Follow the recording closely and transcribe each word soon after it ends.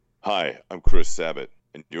Hi, I'm Chris Sabat,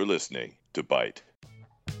 and you're listening to Byte.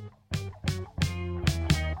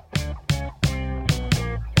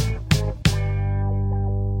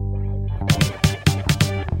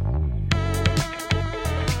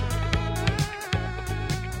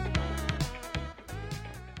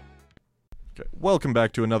 Welcome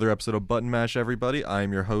back to another episode of Button Mash, everybody.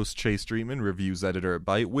 I'm your host, Chase Streetman, reviews editor at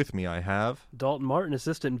Byte. With me, I have... Dalton Martin,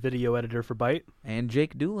 assistant video editor for Byte. And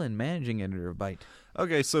Jake Doolin, managing editor of Byte.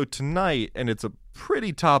 Okay, so tonight, and it's a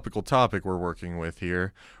pretty topical topic we're working with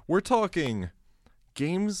here, we're talking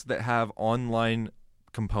games that have online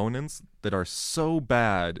components that are so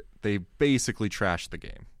bad, they basically trash the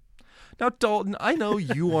game. Now, Dalton, I know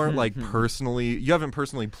you aren't you haven't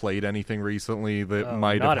personally played anything recently that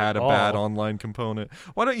might have had a bad online component.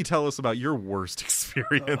 Why don't you tell us about your worst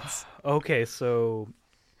experience? Okay, so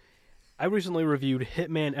I recently reviewed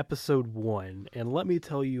Hitman Episode 1, and let me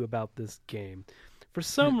tell you about this game. For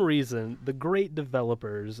some reason, the great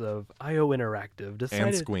developers of IO Interactive decided...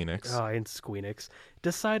 And Squeenix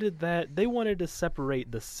decided that they wanted to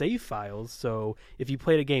separate the save files, so if you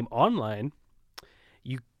played a game online,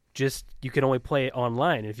 you can only play it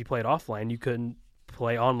online, and if you play it offline, you couldn't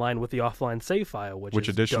play online with the offline save file, which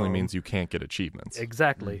additionally dumb. means you can't get achievements.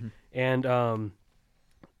 Exactly. Mm-hmm. And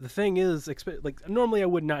the thing is, normally I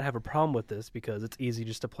would not have a problem with this because it's easy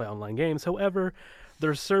just to play online games. However,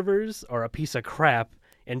 their servers are a piece of crap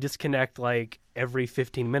and disconnect every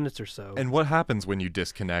 15 minutes or so. And what happens when you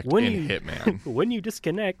disconnect Hitman? When you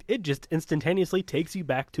disconnect, it just instantaneously takes you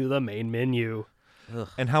back to the main menu. Ugh.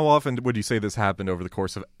 And how often would you say this happened over the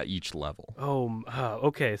course of each level?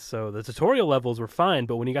 Okay, so the tutorial levels were fine,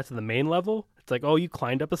 but when you got to the main level, it's like, you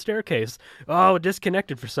climbed up a staircase. Oh, it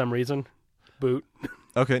disconnected for some reason. Boot.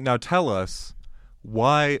 Okay, now tell us,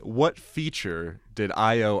 what feature did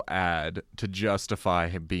IO add to justify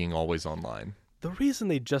him being always online? The reason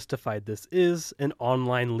they justified this is an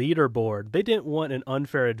online leaderboard. They didn't want an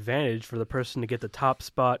unfair advantage for the person to get the top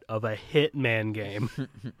spot of a Hitman game.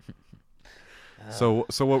 So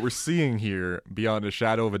what we're seeing here, beyond a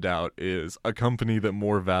shadow of a doubt, is a company that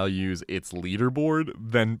more values its leaderboard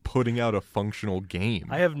than putting out a functional game.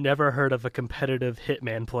 I have never heard of a competitive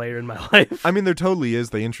Hitman player in my life. I mean, there totally is.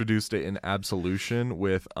 They introduced it in Absolution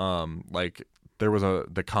with, there was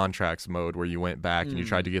the contracts mode where you went back and you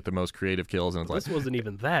tried to get the most creative kills, and this wasn't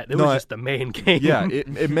even that. It was just the main game. Yeah,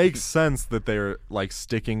 it makes sense that they're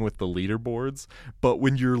sticking with the leaderboards, but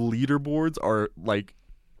when your leaderboards are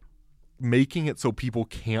making it so people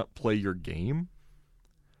can't play your game,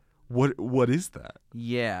 what is that?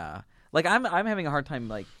 Yeah. I'm having a hard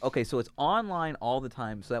time, okay, so it's online all the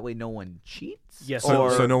time, so that way no one cheats? Yes.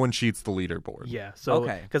 So no one cheats the leaderboard. Yeah. So,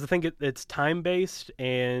 okay. Because I think it's time-based,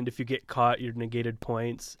 and if you get caught, you're negated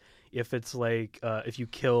points. If it's if you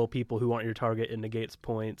kill people who aren't your target, it negates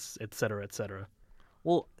points, et cetera, et cetera.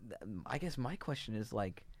 Well, I guess my question is,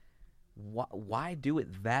 why do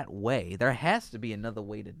it that way? There has to be another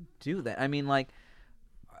way to do that. I mean,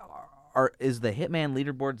 is the Hitman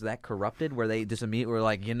leaderboards that corrupted where they just immediately were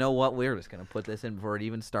like, you know what, we're just going to put this in before it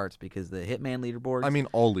even starts because the Hitman leaderboards... I mean,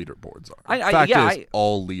 all leaderboards are.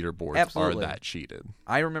 All leaderboards absolutely. are that cheated.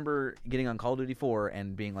 I remember getting on Call of Duty 4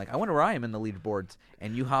 and being like, I wonder where I am in the leaderboards,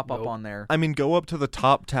 and you hop up on there. I mean, go up to the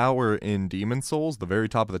top tower in Demon's Souls, the very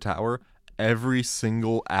top of the tower. Every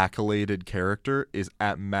single accoladed character is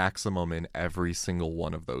at maximum in every single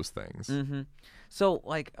one of those things. Mm-hmm. So,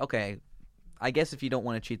 okay, I guess if you don't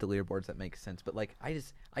want to cheat the leaderboards, that makes sense. But,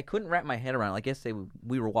 I couldn't wrap my head around it. Yesterday,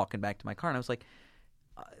 we were walking back to my car, and I was like,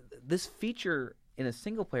 this feature in a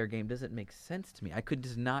single-player game doesn't make sense to me. I could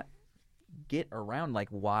just not get around,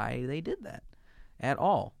 why they did that at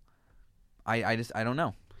all. I don't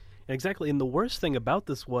know. Exactly, and the worst thing about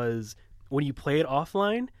this was when you play it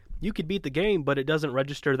offline, you could beat the game, but it doesn't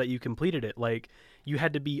register that you completed it. You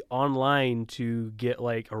had to be online to get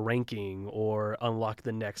a ranking or unlock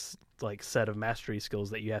the next set of mastery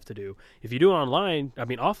skills that you have to do. If you do it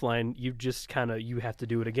offline, you just you have to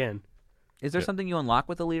do it again. Is there something you unlock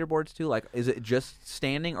with the leaderboards too? Is it just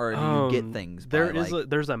standing, or do you get things?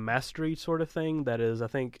 There's a mastery sort of thing that is, I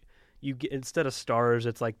think, you get, instead of stars,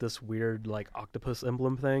 it's this weird octopus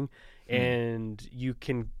emblem thing, and you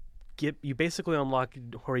can. You basically unlock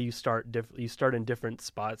where you start in different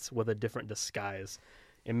spots with a different disguise,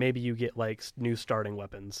 and maybe you get new starting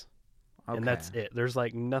weapons, and that's it. There's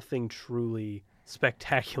nothing truly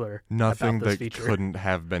spectacular. Nothing about this that feature. Couldn't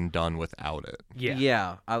have been done without it.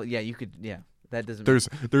 Yeah. You could. Yeah, that doesn't.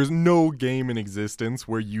 There's no game in existence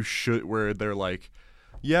where they're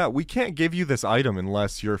yeah, we can't give you this item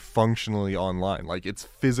unless you're functionally online. Like, it's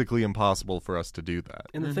physically impossible for us to do that.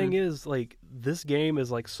 And the thing is, like, this game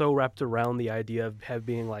is like so wrapped around the idea of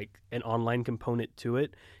being like an online component to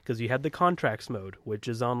it, because you have the contracts mode, which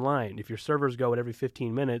is online. If your servers go at every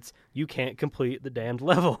 15 minutes, you can't complete the damned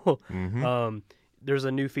level. There's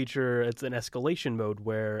a new feature. It's an escalation mode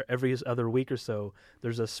where every other week or so,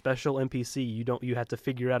 there's a special NPC you have to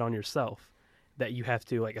figure out on yourself that you have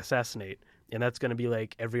to like assassinate. And that's going to be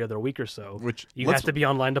like every other week or so. Which you have to be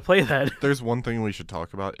online to play that. There's one thing we should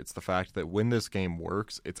talk about. It's the fact that when this game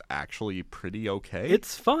works, it's actually pretty okay.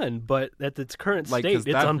 It's fun, but at its current Like, state, 'cause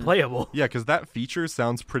it's that- unplayable. Yeah, because that feature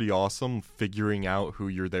sounds pretty awesome. Figuring out who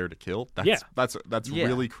you're there to kill. That's Yeah.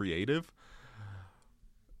 really creative.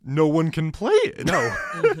 No one can play it. No.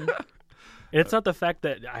 And it's not the fact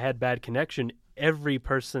that I had bad connection. Every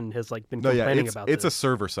person has like been No, yeah, complaining it's about it's a this.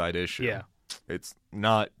 server side issue. Yeah. It's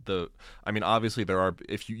not the. I mean, obviously there are.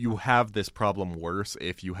 If you have this problem worse,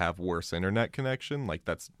 if you have worse internet connection, like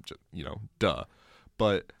that's just, duh.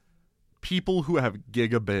 But people who have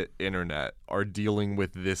gigabit internet are dealing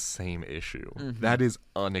with this same issue. That is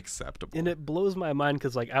unacceptable. And it blows my mind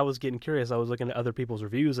because like I was getting curious. I was looking at other people's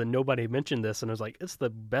reviews and nobody mentioned this, and I was like, "It's the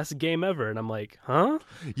best game ever." And I'm like, "Huh?"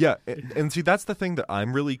 Yeah, and see, that's the thing that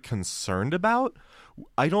I'm really concerned about.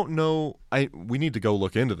 I don't know. We need to go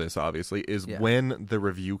look into this. Obviously, is when the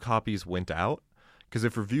review copies went out. Because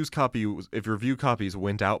if review copies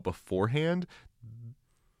went out beforehand,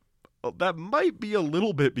 that might be a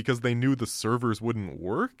little bit because they knew the servers wouldn't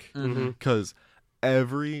work. Because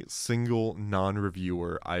every single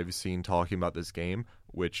non-reviewer I've seen talking about this game,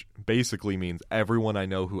 which basically means everyone I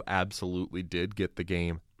know who absolutely did get the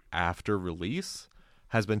game after release,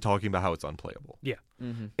 has been talking about how it's unplayable. Yeah.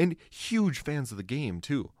 And huge fans of the game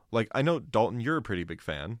too. Like, I know, Dalton, you're a pretty big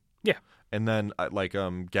fan. Yeah. And then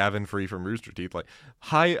Gavin Free from Rooster Teeth, like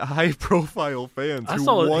high profile fans. I who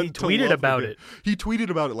saw want he to tweeted love the about game. it. He tweeted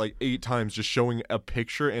about it like 8 times, just showing a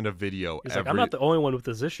picture and a video. He's like, "I'm not the only one with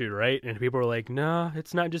this issue, right?" And people were like, "Nah,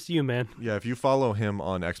 it's not just you, man." Yeah, if you follow him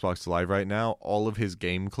on Xbox Live right now, all of his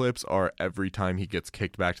game clips are every time he gets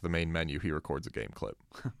kicked back to the main menu, he records a game clip.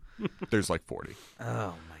 There's like 40.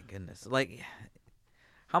 Oh my goodness! Like,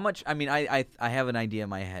 how much? I mean, I have an idea in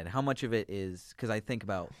my head. How much of it is because I think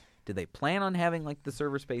about, did they plan on having like the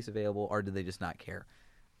server space available, or did they just not care?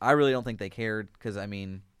 I really don't think they cared because I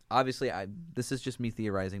mean, obviously, this is just me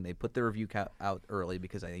theorizing. They put the review out early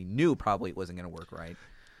because they knew probably it wasn't going to work right,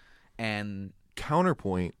 and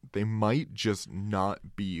Counterpoint, they might just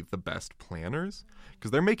not be the best planners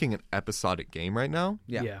because they're making an episodic game right now.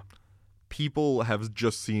 Yeah. People have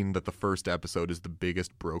just seen that the first episode is the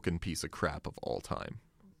biggest broken piece of crap of all time.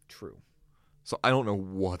 true. So I don't know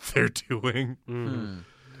what they're doing.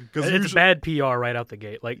 It's bad PR right out the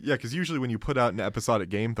gate. Like, Yeah, because usually when you put out an episodic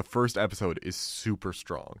game, the first episode is super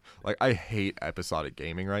strong. Like, I hate episodic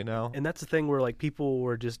gaming right now. and that's the thing where like people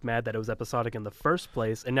were just mad that it was episodic in the first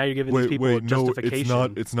place, and now you're giving these people justification. No,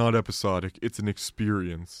 it's not episodic. It's an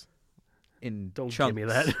experience. In Don't chunks. give me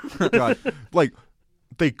that. God, like,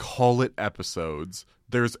 they call it episodes.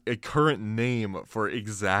 There's a current name for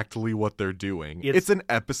exactly what they're doing. It's an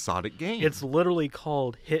episodic game. It's literally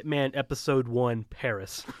called Hitman Episode 1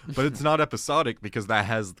 Paris. But it's not episodic because that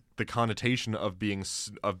has the connotation of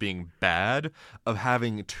being bad, of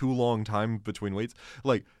having too long time between waits.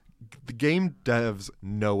 Like, the game devs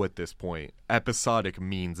know at this point episodic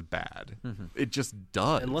means bad. It just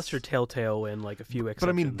does. Unless you're Telltale and like a few exceptions. But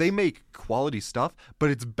I mean, they make quality stuff,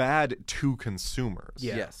 but it's bad to consumers.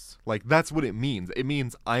 Yeah. Yes. Like, that's what it means. It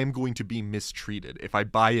means I'm going to be mistreated. If I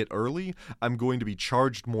buy it early, I'm going to be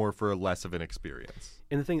charged more for less of an experience.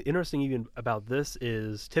 And the thing interesting even about this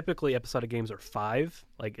is typically episodic games are 5.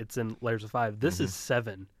 Like, it's in layers of 5. This is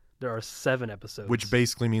 7. There are 7 episodes. Which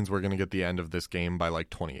basically means we're going to get the end of this game by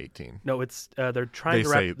like 2018. No, it's they're trying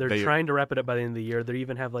They to say trying to wrap it up by the end of the year. They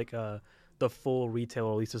even have like the full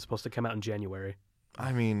retail release is supposed to come out in January.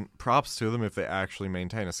 I mean, props to them if they actually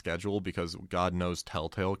maintain a schedule, because God knows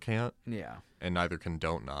Telltale can't, Yeah. and neither can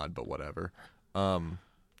Don't Nod, but whatever.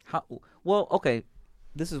 Well, okay.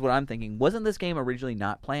 This is what I'm thinking. Wasn't this game originally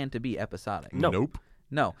not planned to be episodic? No. Nope.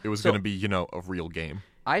 No. It was So, going to be, a real game.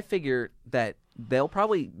 I figure that they'll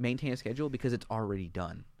probably maintain a schedule because it's already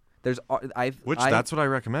done. That's what I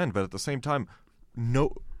recommend, but at the same time,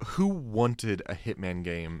 who wanted a Hitman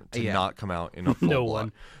game to Yeah. not come out in a full No block?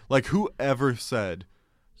 one. Like, whoever said,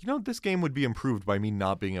 this game would be improved by me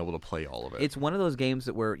not being able to play all of it. It's one of those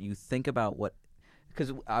games where you think about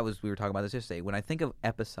because we were talking about this yesterday. When I think of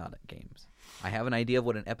episodic games, I have an idea of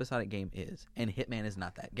what an episodic game is, and Hitman is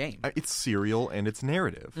not that game. It's serial and it's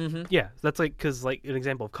narrative. Mm-hmm. Yeah, that's like because like an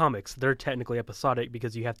example of comics, they're technically episodic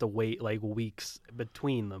because you have to wait like weeks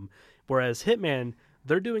between them. Whereas Hitman,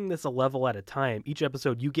 they're doing this a level at a time. Each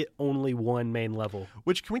episode, you get only one main level.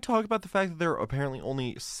 Which, can we talk about the fact that there are apparently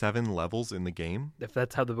only 7 levels in the game? If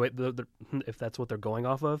that's how if that's what they're going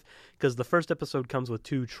off of, because the first episode comes with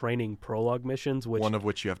 2 training prologue missions, which One of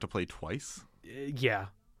which you have to play twice? yeah,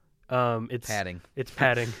 it's Padding. It's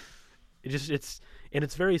padding. It's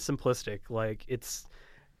very simplistic. Like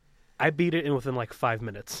I beat it in within like 5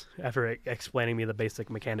 minutes after explaining me the basic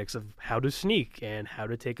mechanics of how to sneak and how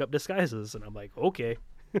to take up disguises, and I'm like, okay.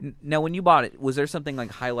 Now, when you bought it, was there something like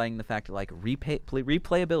highlighting the fact of like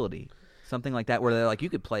replayability, something like that, where they're like you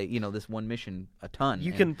could play, this one mission a ton?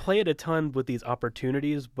 You can play it a ton with these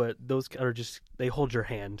opportunities, but those are just they hold your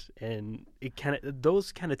hand, and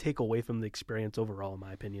those kind of take away from the experience overall, in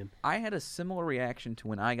my opinion. I had a similar reaction to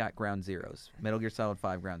when I got Ground Zeroes, Metal Gear Solid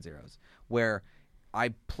 5 Ground Zeroes, where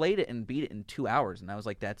I played it and beat it in 2 hours, and I was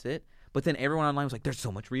like, that's it? But then everyone online was like, there's so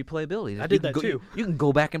much replayability. I did that too. You can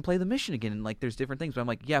go back and play the mission again, and like there's different things. But I'm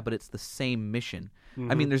like, yeah, but it's the same mission.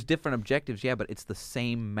 I mean, there's different objectives, yeah, but it's the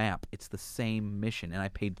same map. It's the same mission, and I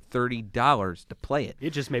paid $30 to play it.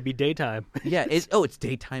 It just may be daytime. Yeah, it's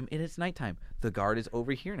daytime and it's nighttime. The guard is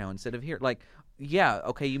over here now instead of here. Like, yeah,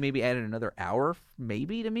 okay, you maybe added another hour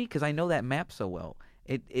maybe to me because I know that map so well.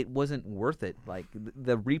 It wasn't worth it. Like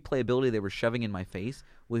the replayability they were shoving in my face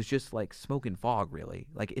was just like smoke and fog, really.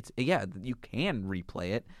 Like you can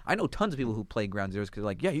replay it. I know tons of people who play Ground Zeroes because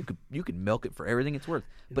like, yeah, you could milk it for everything it's worth,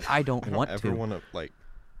 but I don't want to.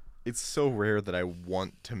 It's so rare that I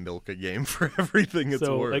want to milk a game for everything it's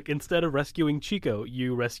So, worth. like, instead of rescuing Chico,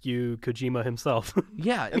 you rescue Kojima himself.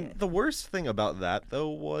 Yeah, And the worst thing about that, though,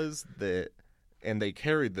 was that, and they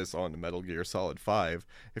carried this on to Metal Gear Solid 5,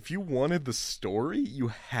 if you wanted the story, you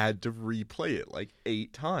had to replay it like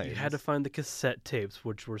 8 times. You had to find the cassette tapes,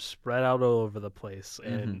 which were spread out all over the place,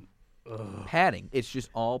 and padding. It's just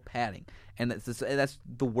all padding, and that's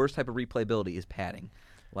the worst type of replayability is padding,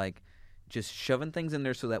 like just shoving things in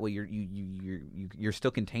there so that way you're still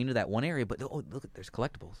contained to that one area. But look, there's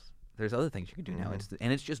collectibles. There's other things you can do now.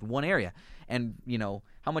 It's just one area, and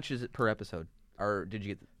how much is it per episode? Or did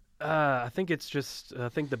you get? I think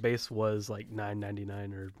the base was like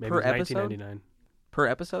 $9.99 or maybe Per episode? $19.99 Per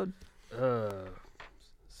episode?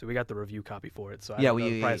 So we got the review copy for it. So Yeah, I don't know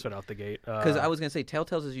the price went out the gate. Because I was gonna say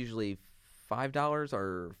Telltale's is usually $5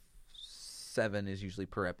 or $7 is usually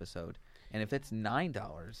per episode, and if it's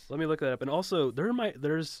 $9, let me look that up. And also,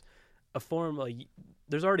 there's a form like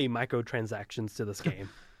there's already microtransactions to this game,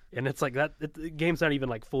 and it's like that. The game's not even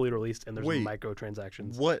like fully released, and there's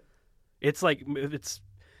microtransactions. What? It's like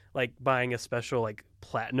buying a special like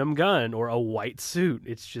platinum gun or a white suit.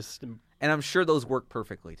 It's just, and I'm sure those work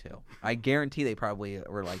perfectly too. I guarantee they probably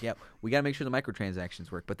were like, yeah, we got to make sure the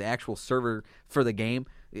microtransactions work, but the actual server for the game,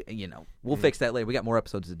 we'll fix that later. We got more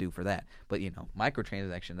episodes to do for that, but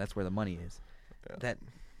microtransaction, that's where the money is. Yeah. That,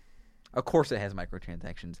 of course, it has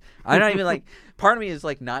microtransactions. I'm not even like, part of me is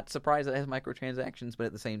like not surprised that it has microtransactions, but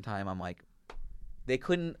at the same time, I'm like, they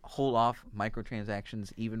couldn't hold off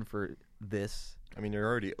microtransactions even for this. I mean, you're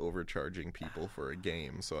already overcharging people for a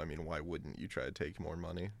game, so I mean, why wouldn't you try to take more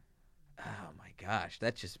money? Oh my gosh,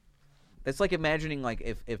 that's like imagining like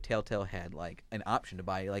if Telltale had like an option to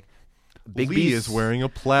buy like Big Lee B's, is wearing a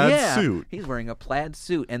plaid suit. He's wearing a plaid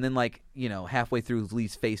suit, and then like halfway through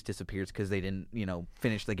Lee's face disappears because they didn't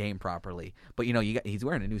finish the game properly. But he's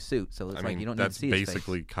wearing a new suit, so it's you don't need to see his face. That's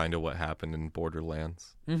basically kind of what happened in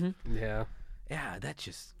Borderlands. Mm-hmm. Yeah.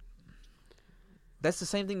 That's the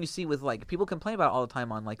same thing you see with like people complain about all the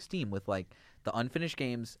time on like Steam with like the unfinished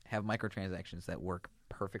games have microtransactions that work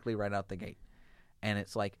perfectly right out the gate, and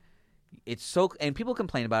it's like and people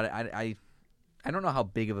complain about it. I don't know how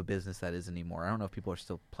big of a business that is anymore. I don't know if people are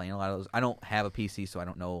still playing a lot of those. I don't have a PC, so I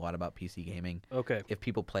don't know a lot about PC gaming. Okay. If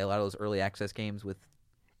people play a lot of those early access games with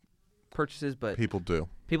purchases, but people do.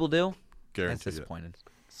 Guaranteed. That's disappointed.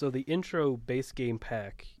 So the intro base game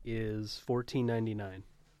pack is $14.99.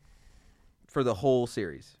 For the whole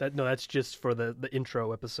series. That's just for the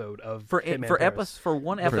intro episode of for Hitman Paris. For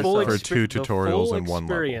one The episode. full For 2 tutorials the and one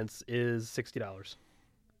level. experience is $60.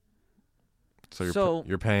 So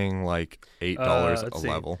you're paying like $8 a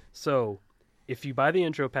level. So if you buy the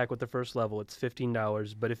intro pack with the first level, it's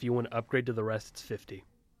 $15. But if you want to upgrade to the rest, it's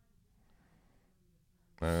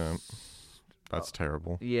 $50. That's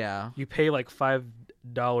terrible. Yeah. You pay like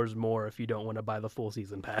 $5 more if you don't want to buy the full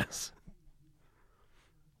season pass.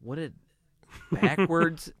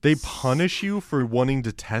 Backwards. They punish you for wanting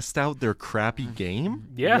to test out their crappy game?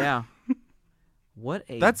 Yeah. What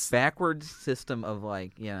a That's- backwards system of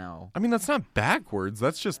like, you know. I mean, that's not backwards.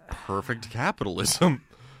 That's just perfect capitalism.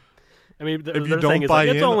 I mean, If you their don't thing is buy like,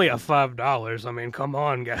 it's in- only a $5. I mean, come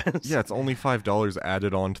on, guys. Yeah, it's only $5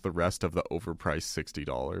 added on to the rest of the overpriced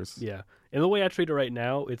 $60. Yeah. And the way I treat it right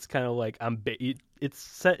now, it's kind of like it's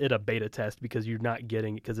set at a beta test because you're not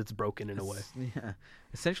getting it because it's broken in a way. Yeah.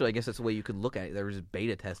 Essentially, I guess that's the way you could look at it. They were just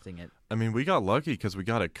beta testing it. I mean, we got lucky because we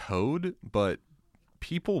got a code, but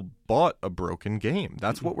people bought a broken game.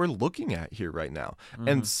 That's what we're looking at here right now.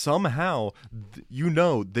 And somehow,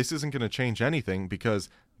 this isn't going to change anything because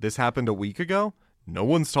this happened a week ago. No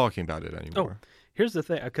one's talking about it anymore. Here's the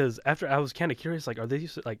thing, because after I was kind of curious, like, are they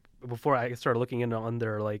like before I started looking in on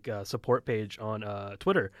their like support page on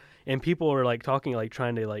Twitter, and people were like talking, like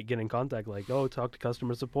trying to like get in contact, like, oh, talk to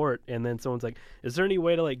customer support, and then someone's like, is there any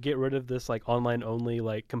way to like get rid of this like online only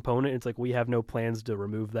like component? It's like we have no plans to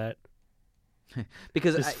remove that.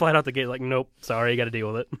 Because Just flat out the gate, like, nope, sorry, you got to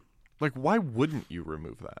deal with it. Like, why wouldn't you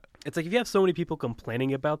remove that? It's like if you have so many people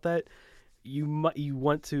complaining about that, you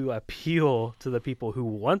want to appeal to the people who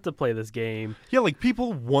want to play this game. Yeah, like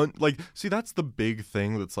people want, like, see, that's the big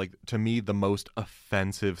thing that's, like, to me, the most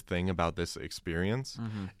offensive thing about this experience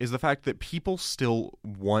is the fact that people still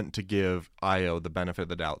want to give IO the benefit of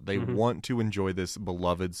the doubt. They want to enjoy this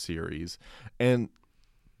beloved series. And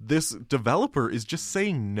this developer is just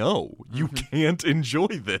saying, no, you can't enjoy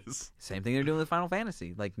this. same thing they're doing with Final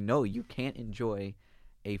Fantasy. Like, no, you can't enjoy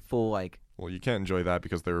a full, like, Well, you can't enjoy that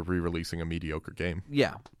because they're re-releasing a mediocre game.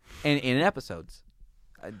 yeah, and in episodes.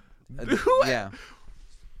 Yeah.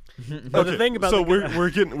 But the thing about so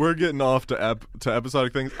the- we're getting off to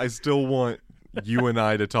episodic things. I still want you and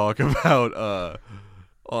I to talk about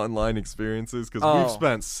online experiences because Oh. we've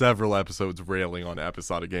spent several episodes railing on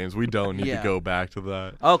episodic games. We don't need Yeah. to go back to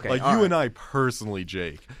that. Okay, like all you right. and I personally,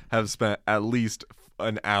 Jake, have spent at least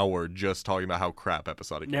an hour just talking about how crap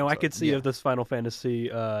episodic games Now I are. could see Yeah. if this Final Fantasy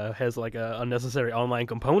has like a unnecessary online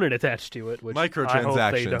component attached to it, which I hope they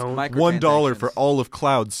Microtransactions. don't. $1 for Microtransactions. all of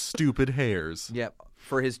Cloud's stupid hairs. Yeah,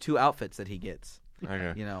 for his 2 outfits that he gets.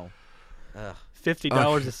 Okay. You know.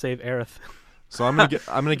 $50 to save Aerith. So I'm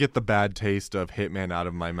gonna get the bad taste of Hitman out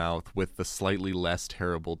of my mouth with the slightly less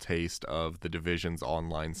terrible taste of the Division's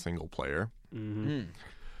online single player.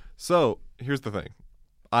 So here's the thing.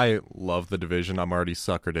 I love the Division. I'm already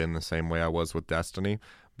suckered in the same way I was with Destiny.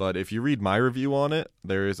 But if you read my review on it,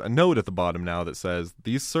 there is a note at the bottom now that says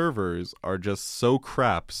these servers are just so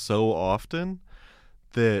crap so often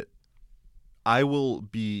that I will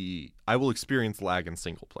experience lag in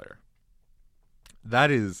single player.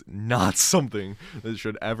 That is not something that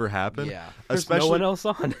should ever happen. Yeah. There's Especially no one else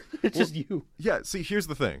on. It's just you. Yeah, see, here's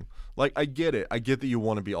the thing. Like, I get it. I get that you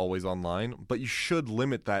want to be always online, but you should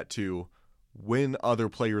limit that to when other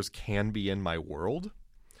players can be in my world.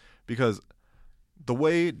 Because the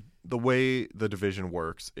way the Division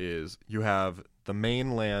works is you have the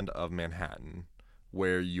mainland of Manhattan,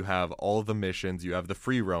 where you have all the missions, you have the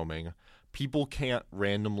free roaming. People can't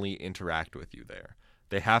randomly interact with you there.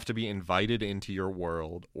 They have to be invited into your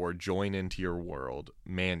world or join into your world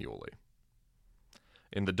manually.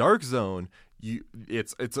 In the Dark Zone,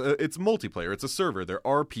 it's multiplayer. It's a server. There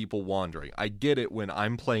are people wandering. I get it. When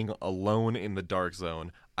I'm playing alone in the Dark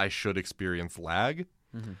Zone, I should experience lag.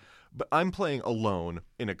 But I'm playing alone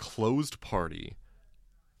in a closed party.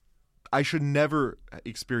 I should never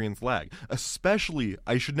experience lag. Especially,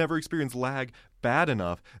 I should never experience lag bad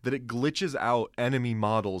enough that it glitches out enemy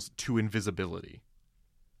models to invisibility.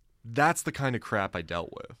 That's the kind of crap I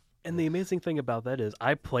dealt with. And the amazing thing about that is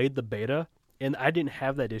I played the beta, and I didn't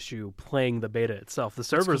have that issue playing the beta itself. The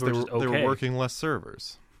servers were just okay. They were working less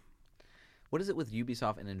servers. What is it with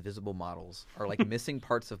Ubisoft and invisible models, or like missing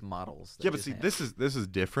parts of models? that Yeah, but just see, have- this is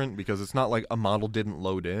different because it's not like a model didn't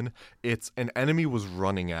load in. It's an enemy was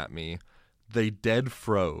running at me, they dead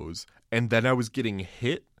froze, and then I was getting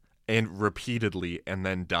hit and repeatedly and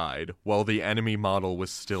then died while the enemy model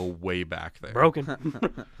was still way back there. Broken.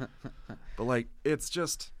 But like, it's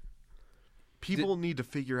just people need to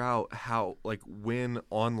figure out how, like, when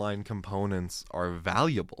online components are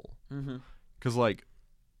valuable. Because like,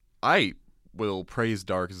 I will praise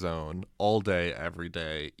Dark Zone all day, every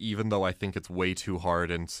day, even though I think it's way too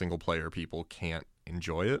hard and single player people can't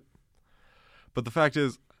enjoy it. But the fact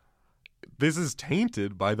is, this is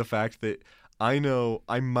tainted by the fact that I know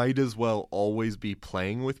I might as well always be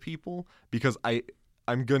playing with people because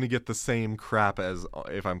I'm going to get the same crap as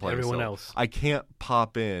if I'm playing Everyone solo. else. I can't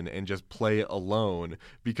pop in and just play alone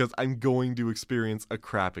because I'm going to experience a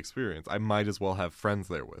crap experience. I might as well have friends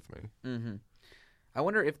there with me. I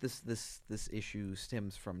wonder if this issue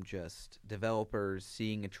stems from just developers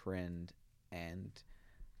seeing a trend and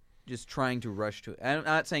just trying to rush to. I'm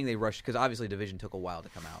not saying they rushed because obviously Division took a while to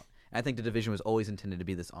come out. I think the Division was always intended to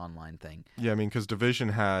be this online thing. Yeah, I mean, because Division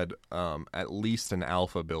had at least an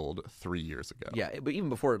alpha build 3 years ago. Yeah, but even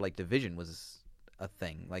before like Division was a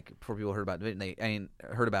thing, like before people heard about Division,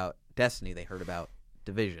 heard about Destiny, they heard about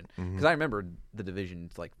Division. Because I remember the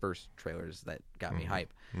Division's like first trailers that got me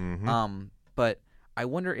hype. But I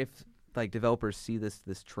wonder if like developers see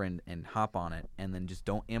this trend and hop on it and then just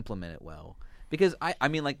don't implement it well. Because I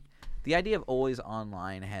mean like the idea of always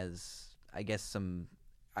online has I guess some.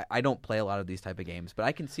 I don't play a lot of these type of games, but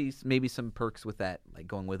I can see maybe some perks with that, like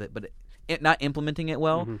going with it. But it not implementing it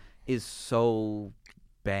well is so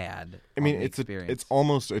bad. I mean, it's it's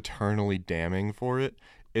almost eternally damning for it.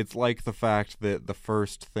 It's like the fact that the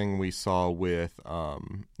first thing we saw with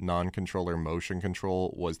non-controller motion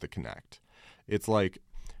control was the Kinect. It's like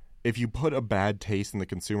if you put a bad taste in the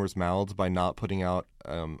consumer's mouths by not putting out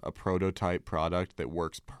a prototype product that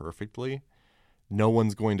works perfectly, no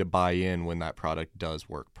one's going to buy in when that product does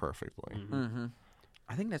work perfectly.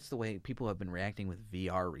 I think that's the way people have been reacting with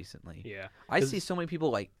VR recently. Yeah. I see so many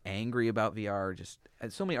people like angry about VR, just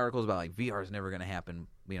so many articles about like VR is never going to happen,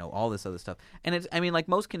 you know, all this other stuff. And it's, I mean, like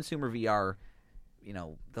most consumer VR, you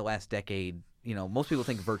know, the last decade, you know, most people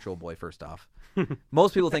think Virtual Boy first off.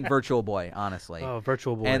 Most people think Virtual Boy, honestly. Oh,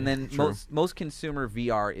 Virtual Boy. And then most consumer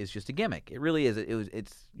VR is just a gimmick. It really is.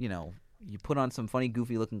 It's, you know, you put on some funny,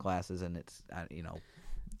 goofy-looking glasses, and it's, you know.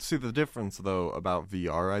 See, the difference, though, about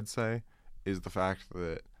VR, I'd say, is the fact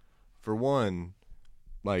that, for one,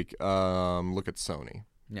 like, look at Sony.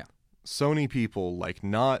 Yeah. Sony people, like,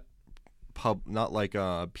 not like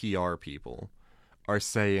PR people, are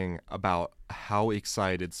saying about how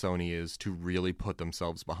excited Sony is to really put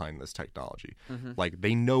themselves behind this technology. Like,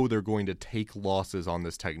 they know they're going to take losses on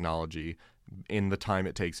this technology in the time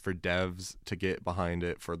it takes for devs to get behind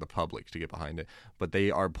it, for the public to get behind it, but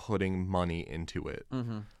they are putting money into it.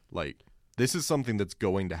 Like, this is something that's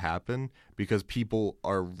going to happen because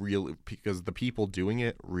the people doing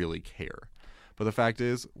it really care. But the fact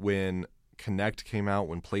is, when Kinect came out,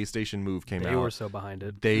 when PlayStation Move came out, they were so behind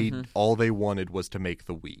it. They all they wanted was to make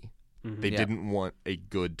the Wii. They didn't want a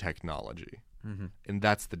good technology, and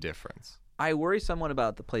that's the difference. I worry somewhat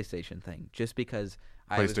about the PlayStation thing, just because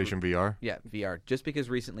PlayStation VR? Yeah, VR. Just because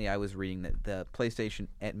recently I was reading that the PlayStation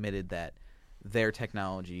admitted that their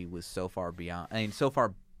technology was so far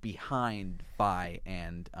behind Vi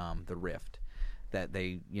and the Rift, that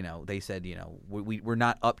they said, we're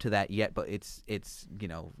not up to that yet, but it's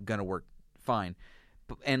gonna work fine.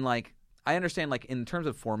 And like I understand, like in terms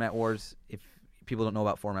of format wars, if people don't know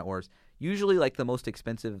about format wars, usually like the most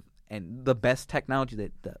expensive and the best technology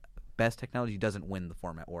doesn't win the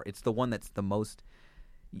format war. It's the one that's the most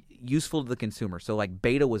useful to the consumer. So like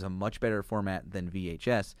Beta was a much better format than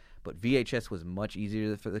VHS, but VHS was much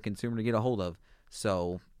easier for the consumer to get a hold of,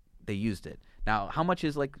 so they used it. Now, how much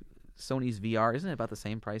is like Sony's VR? Isn't it about the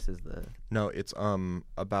same price as the? No, it's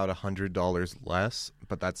about $100 less,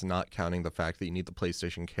 but that's not counting the fact that you need the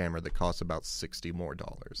PlayStation camera that costs about $60 more.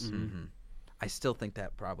 I still think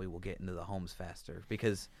that probably will get into the homes faster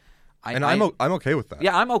because. I'm okay with that.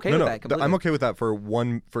 Yeah, I'm okay with that completely. I'm okay with that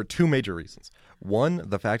for two major reasons. One,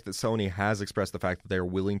 the fact that Sony has expressed the fact that they're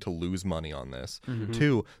willing to lose money on this.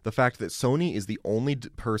 Two, the fact that Sony is the only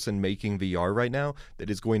person making VR right now that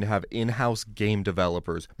is going to have in-house game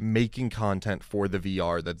developers making content for the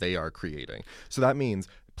VR that they are creating. So that means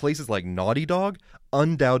places like Naughty Dog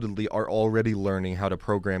undoubtedly are already learning how to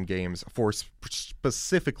program games for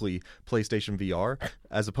specifically PlayStation VR,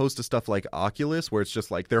 as opposed to stuff like Oculus, where it's just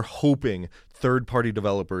like they're hoping third-party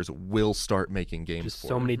developers will start making games just for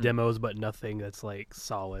so it. many demos, but nothing that's like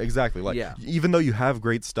solid. Exactly. Like, even though you have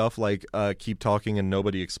great stuff like Keep Talking and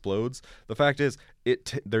Nobody Explodes, the fact is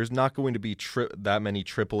there's not going to be that many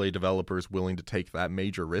AAA developers willing to take that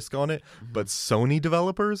major risk on it, but Sony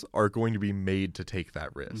developers are going to be made to take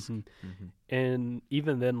that risk. And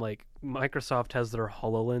even then, like Microsoft has their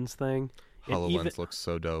HoloLens thing. HoloLens looks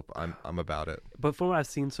so dope. I'm about it. But from what I've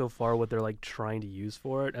seen so far, what they're like trying to use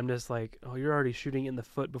for it, I'm just like, oh, you're already shooting it in the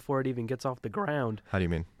foot before it even gets off the ground. How do you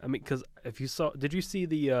mean? I mean, because did you see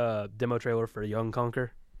the demo trailer for Young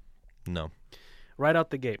Conquer? No. Right out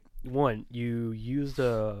the gate, one, you used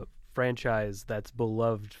a franchise that's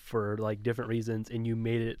beloved for like different reasons, and you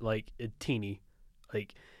made it like a teeny,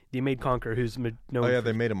 like. They made Conquer, who's known. Oh yeah,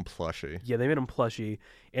 they made him plushy. Yeah, they made him plushy,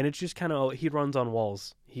 and it's just kind of he runs on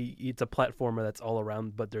walls. It's a platformer that's all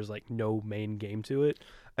around, but there's like no main game to it.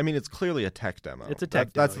 I mean, it's clearly a tech demo. It's a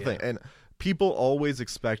tech demo. That's the thing. And people always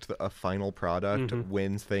expect a final product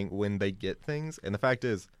when they get things, and the fact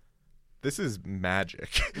is, this is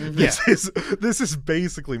magic. This is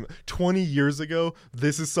basically 20 years ago.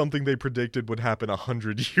 This is something they predicted would happen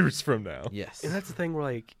 100 years from now. Yes. And that's the thing where,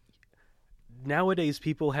 like, nowadays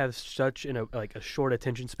people have such a short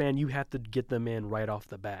attention span. You have to get them in right off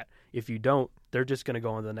the bat. If you don't, they're just going to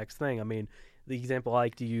go on to the next thing. I mean, the example I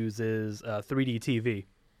like to use is 3D TV.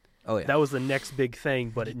 Oh yeah. That was the next big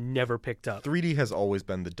thing, but it never picked up. 3D has always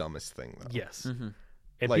been the dumbest thing, though. Yes. Mm-hmm.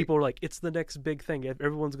 And Like- people are like, it's the next big thing.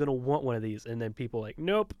 Everyone's going to want one of these. And then people are like,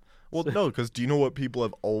 nope. Well, no, because do you know what people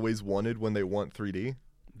have always wanted when they want 3D?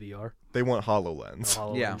 VR. They want HoloLens.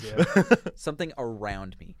 Yeah. HoloLens, yeah. Something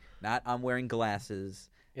around me. Not I'm wearing glasses.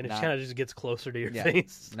 And it Not- kind of just gets closer to your Yeah.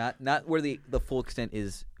 face. Not where the full extent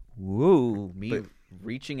is. Woo, me But-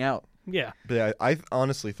 reaching out. Yeah. But yeah, I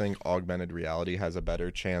honestly think augmented reality has a better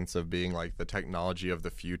chance of being like the technology of the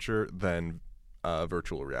future than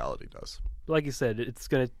virtual reality does. Like you said, it's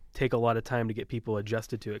going to take a lot of time to get people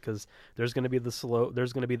adjusted to it because there's going to be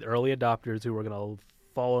the early adopters who are going to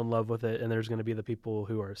fall in love with it, and there's going to be the people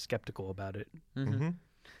who are skeptical about it. Mm-hmm.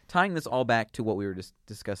 Tying this all back to what we were just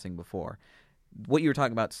discussing before, what you were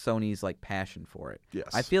talking about, Sony's like passion for it. Yes.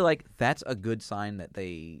 I feel like that's a good sign that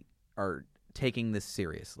they are taking this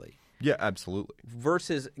seriously. Yeah, absolutely.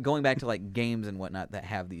 Versus going back to like games and whatnot that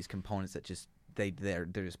have these components that just they're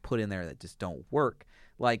just put in there that just don't work.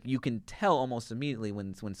 Like you can tell almost immediately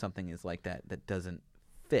when something is like that doesn't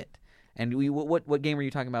fit. And what game were you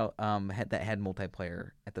talking about that had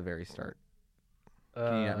multiplayer at the very start? you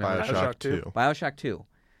not remember? BioShock 2. BioShock 2.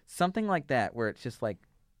 Something like that where it's just like,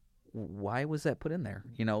 why was that put in there?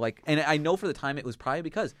 You know, like, and I know for the time it was probably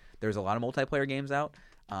because there's a lot of multiplayer games out.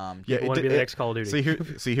 Yeah, People want to be the next Call of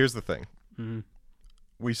Duty. See, here's the thing. Mhm.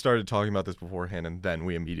 We started talking about this beforehand, and then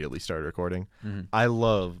we immediately started recording. Mhm. I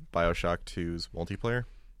love BioShock 2's multiplayer.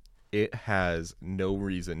 It has no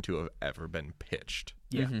reason to have ever been pitched.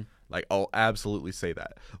 Yeah. Mhm. Like, I'll absolutely say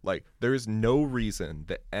that. Like, there is no reason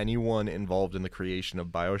that anyone involved in the creation of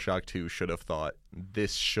BioShock 2 should have thought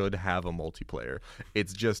this should have a multiplayer.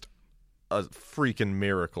 It's just a freaking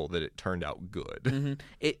miracle that it turned out good. Mhm.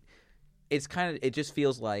 It's kind of, it just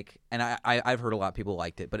feels like, and I've heard a lot of people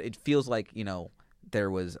liked it, but it feels like, you know, there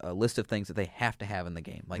was a list of things that they have to have in the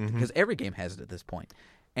game, like because every game has it at this point.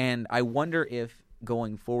 And I wonder if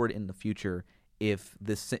going forward in the future, if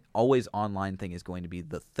this always online thing is going to be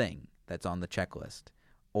the thing that's on the checklist,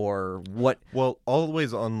 or what. Well,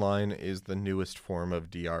 Always Online is the newest form of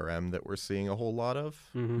DRM that we're seeing a whole lot of,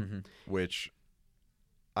 Mhm. which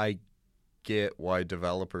I get why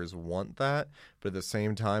developers want that, but at the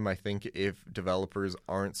same time, I think if developers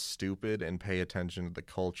aren't stupid and pay attention to the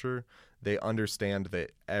culture, they understand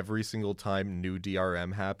that every single time new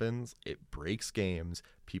DRM happens, it breaks games,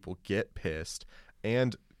 people get pissed,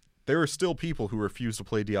 and there are still people who refuse to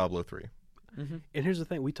play Diablo 3. And here's the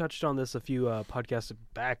thing: we touched on this a few podcasts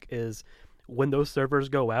back. Is when those servers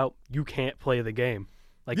go out, you can't play the game.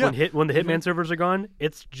 Like Yeah. when the Hitman servers are gone,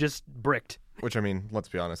 it's just bricked. Which, I mean, let's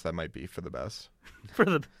be honest, that might be for the best. For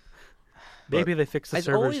the maybe they fix the It's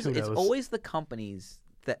servers. always, Who knows? it's always the companies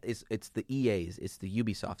it's the EAs, it's the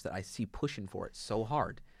Ubisofts that I see pushing for it so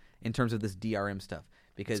hard in terms of this DRM stuff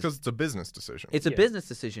because Because it's a business decision. it's a Yeah. business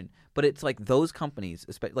decision, but it's like those companies,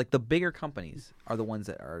 like the bigger companies, are the ones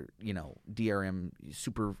that are, you know, DRM,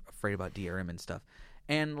 super afraid about DRM and stuff.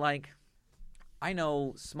 And like, I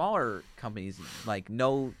know smaller companies like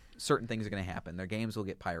know certain things are going to happen. Their games will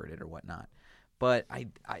get pirated or whatnot. But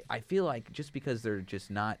I feel like just because they're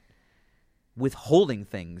just not withholding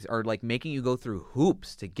things or like making you go through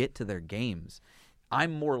hoops to get to their games,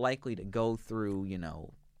 I'm more likely to go through, you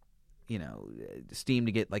know, Steam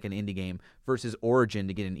to get like an indie game versus Origin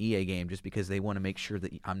to get an EA game just because they want to make sure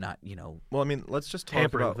that I'm not, you know. Well, I mean, let's just talk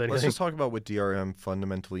Tampering about with let's anything. just talk about what DRM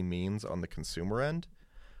fundamentally means on the consumer end.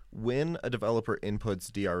 When a developer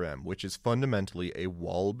inputs DRM, which is fundamentally a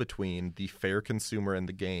wall between the fair consumer and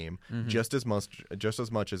the game, just as much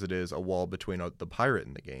as it is a wall between the pirate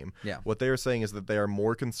and the game. Yeah. What they are saying is that they are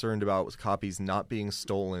more concerned about copies not being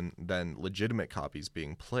stolen than legitimate copies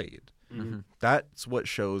being played. That's what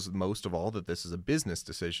shows most of all that this is a business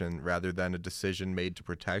decision rather than a decision made to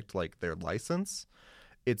protect like their license.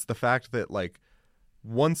 It's the fact that like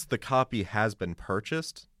once the copy has been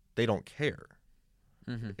purchased, they don't care.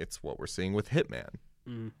 It's what we're seeing with Hitman.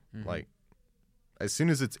 Like as soon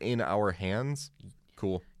as it's in our hands,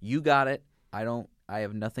 cool. You got it. I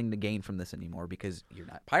have nothing to gain from this anymore because you're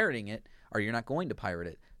not pirating it or you're not going to pirate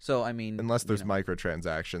it. So, I mean, Unless there's you know,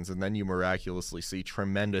 microtransactions, and then you miraculously see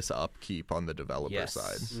tremendous upkeep on the developer Yes.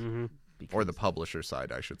 side. Mhm. Or the publisher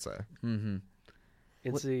side, I should say. And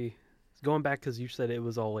see, going back because you said it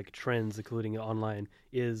was all like trends, including online.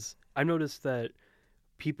 I've noticed that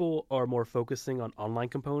people are more focusing on online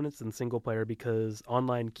components than single player because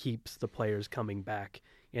online keeps the players coming back,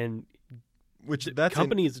 and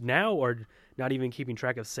companies now are not even keeping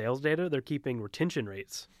track of sales data; they're keeping retention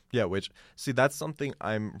rates. Yeah, that's something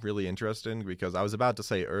I'm really interested in because I was about to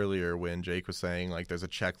say earlier when Jake was saying like there's a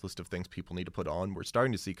checklist of things people need to put on. We're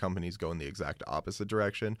starting to see companies go in the exact opposite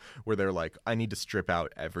direction where they're like, I need to strip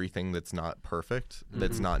out everything that's not perfect,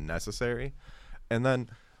 that's not necessary. And then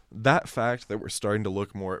that fact that we're starting to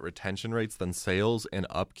look more at retention rates than sales and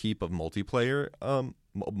upkeep of multiplayer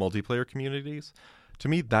communities, to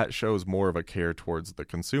me that shows more of a care towards the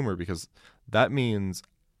consumer because that means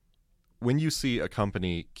when you see a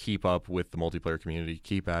company keep up with the multiplayer community,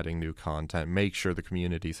 keep adding new content, make sure the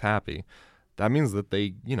community's happy, that means that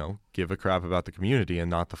they, give a crap about the community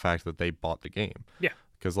and not the fact that they bought the game. Yeah.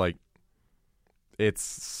 Because,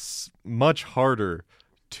 it's much harder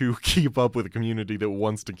to keep up with a community that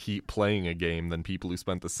wants to keep playing a game than people who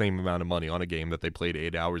spent the same amount of money on a game that they played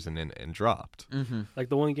 8 hours in and dropped. Mm-hmm. Like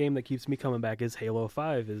the one game that keeps me coming back is Halo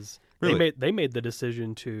 5. Really? They made the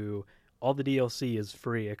decision to all the DLC is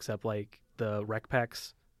free except like the rec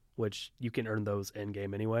packs, which you can earn those in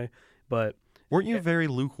game anyway. But weren't you very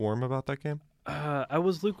lukewarm about that game? I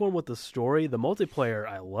was lukewarm with the story. The multiplayer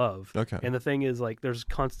I love. Okay. And the thing is, like, there's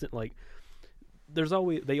constant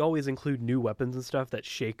they always include new weapons and stuff that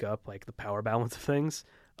shake up like the power balance of things.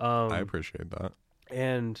 I appreciate that.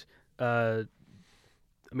 And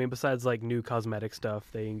besides like new cosmetic stuff,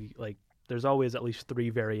 there's always at least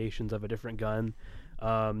 3 variations of a different gun.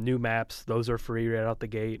 New maps, those are free right out the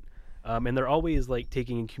gate. And they're always like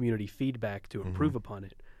taking in community feedback to improve upon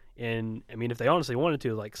it. And if they honestly wanted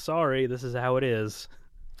to, like, sorry, this is how it is.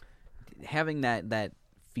 Having that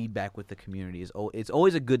feedback with the community it's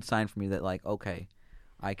always a good sign for me that, like, okay,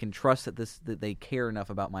 I can trust that they care enough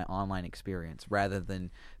about my online experience rather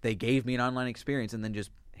than they gave me an online experience and then just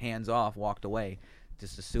hands off walked away,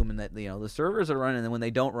 just assuming that the servers are running, and then when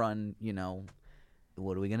they don't run,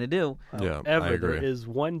 what are we gonna do? Yeah, However, I agree. there is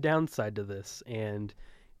one downside to this, and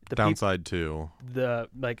the downside to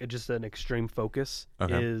just an extreme focus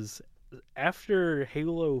Okay. is after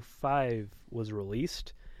Halo 5 was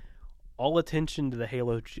released, all attention to the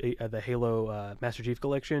Halo Master Chief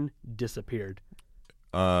Collection disappeared.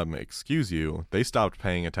 Excuse you, they stopped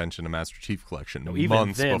paying attention to Master Chief Collection Even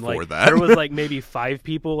months then, before like, that. there was like maybe 5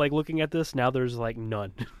 people like looking at this. Now there's like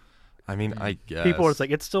none. I mean, I guess People are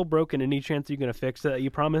like, it's still broken. Any chance you're gonna fix it?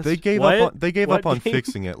 You promise? they gave What? up. They gave What up on game?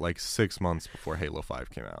 fixing it like 6 months before Halo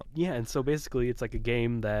 5 came out. Yeah, and so basically, it's like a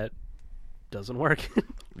game that doesn't work.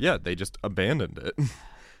 Yeah, they just abandoned it.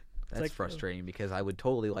 That's like- frustrating because I would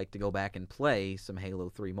totally like to go back and play some Halo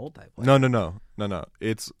 3 multiplayer. No.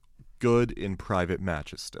 It's good in private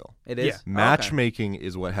matches still. It is? Yeah. Okay. Matchmaking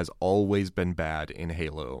is what has always been bad in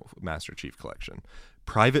Halo Master Chief Collection.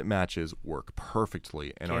 Private matches work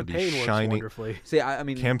perfectly and are Campaign the works shining. wonderfully. See, I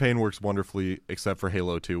mean, Campaign works wonderfully, except for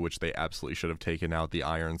Halo 2, which they absolutely should have taken out the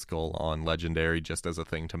Iron Skull on Legendary just as a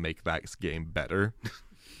thing to make that game better.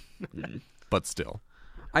 But still.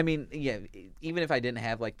 I mean, yeah. Even if I didn't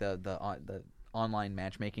have like the online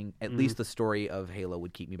matchmaking, at least the story of Halo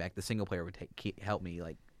would keep me back. The single player would help me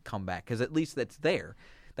like come back because at least that's there.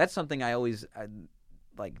 That's something I always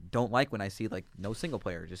don't like when I see like no single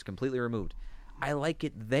player, just completely removed. I like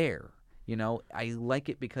it there. I like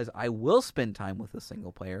it because I will spend time with a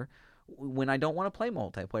single player when I don't want to play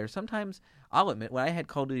multiplayer. Sometimes I'll admit when I had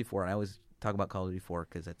Call of Duty 4, and I always talk about Call of Duty 4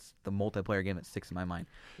 because it's the multiplayer game that sticks in my mind.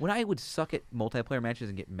 When I would suck at multiplayer matches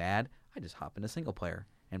and get mad, I just hop into single player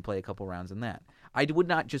and play a couple rounds in that. I would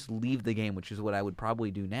not just leave the game, which is what I would probably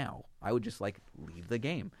do now. I would just leave the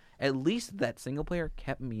game. At least that single player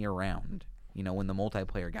kept me around, when the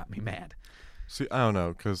multiplayer got me mad. See, I don't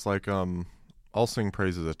know, because I'll sing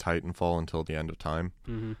praises of Titanfall until the end of time.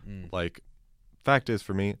 Fact is,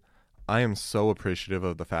 for me, I am so appreciative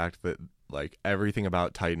of the fact that everything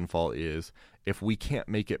about Titanfall is, if we can't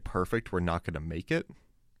make it perfect, we're not going to make it.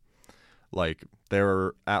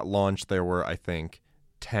 At launch, there were, I think,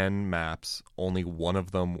 10 maps. Only one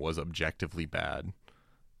of them was objectively bad.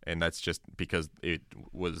 And that's just because it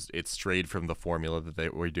strayed from the formula that they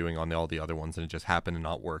were doing on all the other ones, and it just happened to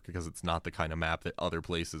not work because it's not the kind of map that other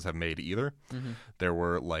places have made either. Mm-hmm. There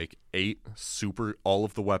were 8 all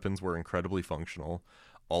of the weapons were incredibly functional.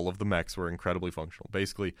 All of the mechs were incredibly functional.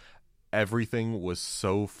 Basically, everything was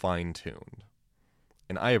so fine-tuned.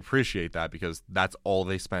 And I appreciate that because that's all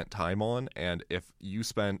they spent time on. And if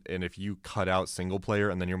you cut out single player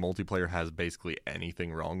and then your multiplayer has basically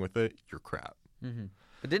anything wrong with it, you're crap. Mm-hmm.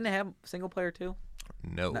 But didn't it have single player too?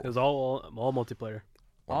 No. It was all multiplayer.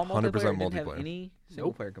 All 100% multiplayer didn't have multiplayer. any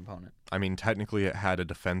single player component. I mean, technically, it had a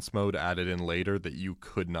defense mode added in later that you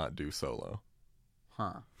could not do solo.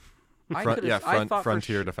 Huh.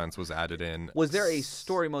 Frontier Defense was added in. Was there a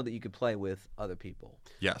story mode that you could play with other people?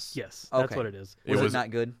 Yes. Yes, that's Okay. what it is. Was it was- not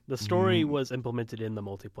good? The story was implemented in the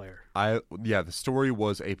multiplayer. The story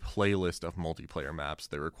was a playlist of multiplayer maps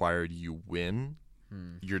that required you win,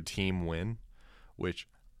 your team win, which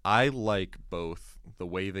I like both the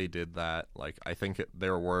way they did that. Like, I think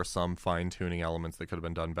there were some fine-tuning elements that could have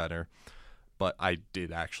been done better, but I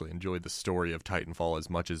did actually enjoy the story of Titanfall as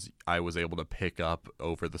much as I was able to pick up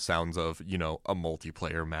over the sounds of, a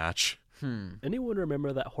multiplayer match. Anyone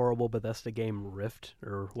remember that horrible Bethesda game Rift,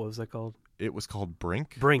 or what was that called? It was called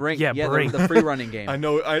Brink. Brink. Yeah, Brink. The free running game. I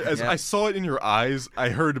know. As Yeah. I saw it in your eyes, I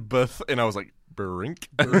heard Beth, and I was like, Brink.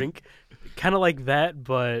 Brink. Kind of like that,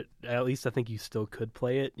 but at least I think you still could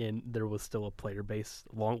play it, and there was still a player base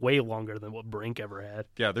way longer than what Brink ever had.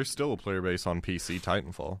 Yeah, there's still a player base on PC.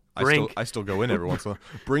 Titanfall. Brink. I still go in every once in a while.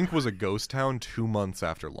 Brink was a ghost town 2 months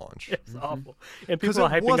after launch. It's awful, and 'Cause people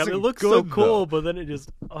are it hyping up. wasn't It looks so good, cool, though. but then it just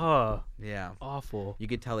Yeah. awful. You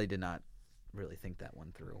could tell they did not really think that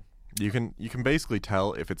one through. You can basically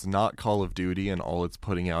tell if it's not Call of Duty and all it's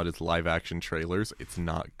putting out is live action trailers, it's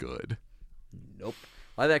not good. Nope.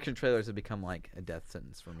 Live action trailers have become like a death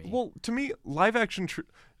sentence for me. Well, to me, live action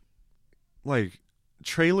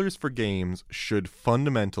trailers for games should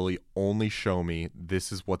fundamentally only show me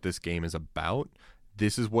this is what this game is about.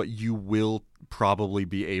 This is what you will probably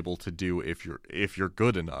be able to do if you're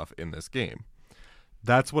good enough in this game.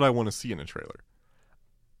 That's what I want to see in a trailer.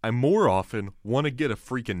 I more often want to get a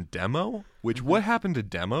freaking demo, which what happened to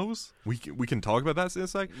demos? We can talk about that in a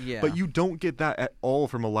sec. Yeah. But you don't get that at all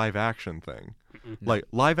from a live action thing. Like,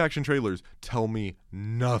 live action trailers tell me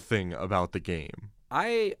nothing about the game.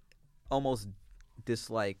 I almost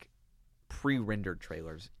dislike pre-rendered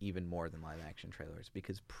trailers even more than live action trailers,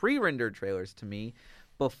 because pre-rendered trailers to me,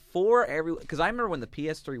 before because I remember when the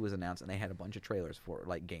PS3 was announced and they had a bunch of trailers for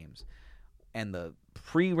like games, and the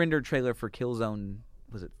pre-rendered trailer for Killzone,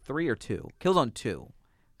 was it 3 or 2? Killzone 2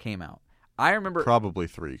 came out. I remember Probably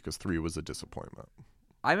 3, because 3 was a disappointment.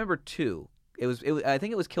 I remember 2. It was I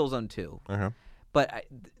think it was Killzone 2. Okay. But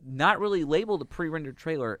not really labeled a pre-rendered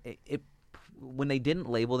trailer. When they didn't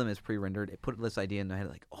label them as pre-rendered, it put this idea in their head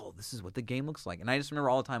like, oh, this is what the game looks like. And I just remember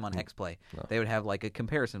all the time on X-Play, they would have like a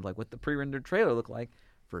comparison of like what the pre-rendered trailer looked like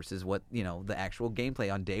versus what the actual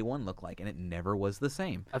gameplay on day one looked like, and it never was the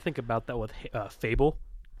same. I think about that with Fable.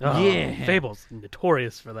 Yeah. Fable's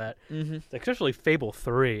notorious for that. Mm-hmm. Especially Fable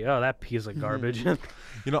 3. Oh, that piece of garbage. I'm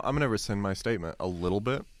going to rescind my statement a little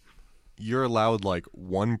bit. You're allowed like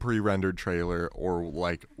one pre-rendered trailer or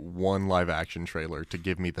like one live action trailer to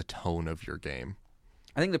give me the tone of your game.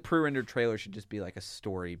 I think the pre-rendered trailer should just be like a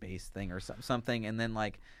story-based thing or something, and then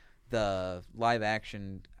like the live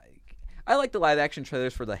action. I like the live action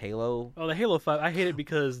trailers for the Halo. Oh, the Halo 5. I hate it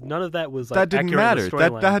because none of that was like That didn't accurate matter. to the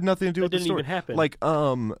That storyline. had nothing to do That with the didn't story. even happen. Like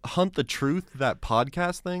Hunt the Truth, that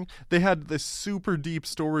podcast thing, they had this super deep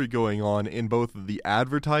story going on in both the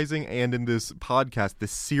advertising and in this podcast,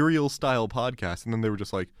 this serial style podcast, and then they were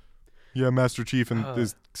just like, yeah, Master Chief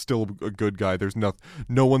is still a good guy. There's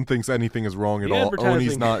no one thinks anything is wrong at The all. advertising-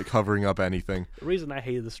 Oni's not covering up anything. The reason I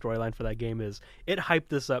hated the storyline for that game is it hyped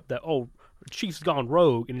this up that, Chief's gone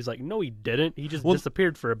rogue, and he's like, no, he didn't. He just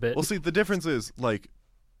disappeared for a bit. Well, see, the difference is, like,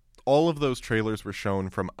 all of those trailers were shown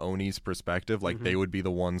from Oni's perspective. Like, they would be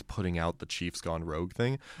the ones putting out the Chiefs Gone Rogue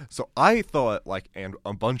thing. So I thought, like, and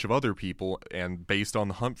a bunch of other people, and based on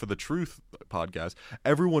the Hunt for the Truth podcast,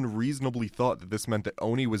 everyone reasonably thought that this meant that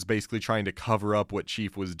Oni was basically trying to cover up what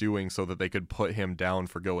Chief was doing so that they could put him down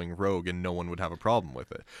for going rogue and no one would have a problem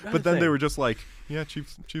with it. But then they were just like, yeah,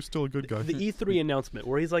 Chief's still a good guy. The E3 announcement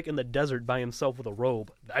where he's like in the desert by himself with a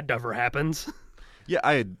robe. That never happens. Yeah,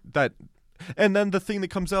 I had that. And then the thing that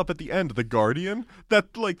comes up at the end, the Guardian, that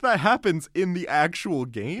happens in the actual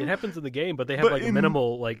game. It happens in the game, but they have But like in-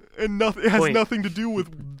 minimal like. And it has Point. nothing to do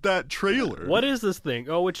with that trailer. What is this thing?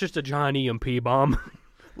 Oh, it's just a giant EMP bomb.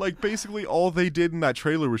 Like, basically, all they did in that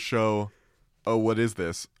trailer was show, oh, what is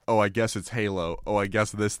this? Oh, I guess it's Halo. Oh, I guess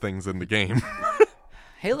this thing's in the game.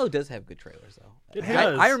 Halo does have good trailers though. It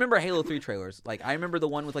does. I remember Halo 3 trailers. Like I remember the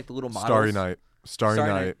one with like the little models. Starry Night. Starry Starry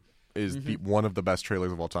Night Night. is one of the best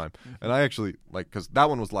trailers of all time. And I actually, because that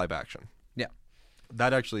one was live action. Yeah.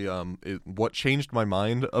 That actually is what changed my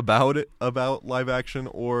mind about live action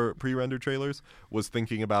or pre-rendered trailers was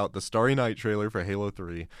thinking about the Starry Night trailer for Halo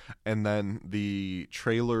 3 and then the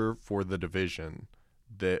trailer for The Division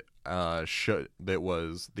that that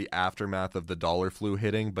was the aftermath of the dollar flu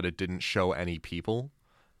hitting, but it didn't show any people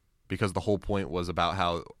because the whole point was about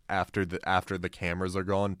how after the cameras are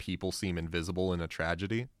gone, people seem invisible in a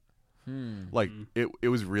tragedy. Like it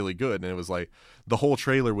was really good, and it was like the whole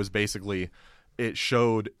trailer was basically it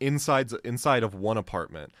showed inside of one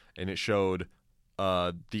apartment, and it showed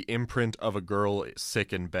the imprint of a girl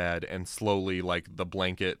sick in bed, and slowly like the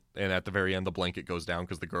blanket, and at the very end the blanket goes down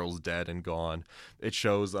because the girl's dead and gone. It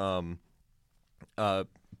shows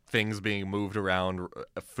things being moved around,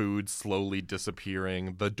 food slowly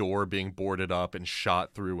disappearing, the door being boarded up and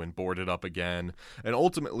shot through and boarded up again, and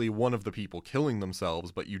ultimately one of the people killing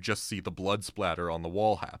themselves, but you just see the blood splatter on the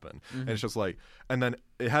wall happen. And it's just like, and then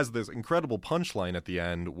it has this incredible punchline at the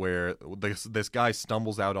end where this guy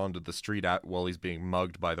stumbles out onto the street while he's being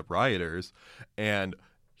mugged by the rioters, and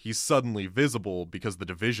he's suddenly visible because the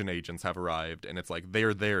division agents have arrived, and it's like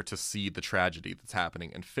they're there to see the tragedy that's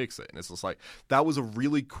happening and fix it. And it's just like, that was a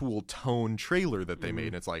really cool tone trailer that they made.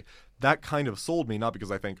 And it's like, that kind of sold me, not because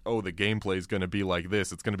I think, oh, the gameplay is going to be like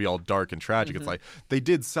this, it's going to be all dark and tragic. It's like, they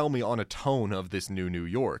did sell me on a tone of this new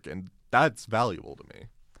York, and that's valuable to me.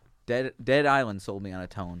 Dead Island sold me on a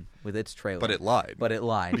tone with its trailer. But it lied.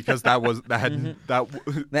 Because that had nothing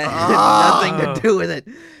to do with it.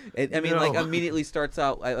 Like immediately starts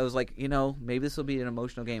out. I was like, maybe this will be an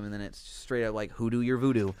emotional game, and then it's straight up like hoodoo your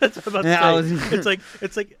voodoo. That's what I'm about to say.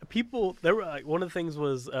 It's like people. There were one of the things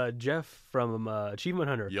was Jeff from Achievement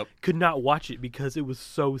Hunter. Yep. Could not watch it because it was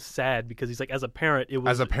so sad. Because he's like, as a parent, it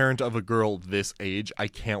was as a parent of a girl this age, I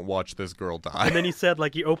can't watch this girl die. And then he said,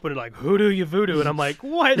 like, he opened it like hoodoo you voodoo, and I'm like,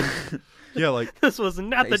 what? Yeah, like this was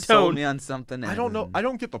not they the sold tone. me on something. I don't know. I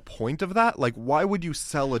don't get the point of that. Like, why would you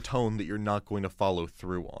sell a tone that you're not going to follow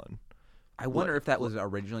through on? I wonder if that was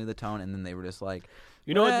originally the tone, and then they were just like,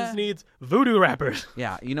 you know what this needs? Voodoo rappers.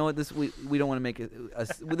 Yeah, you know what this we don't want to make it.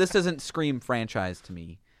 This doesn't scream franchise to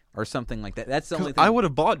me. Or something like that. That's the only thing. I would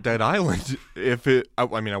have bought Dead Island if it. I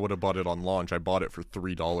would have bought it on launch. I bought it for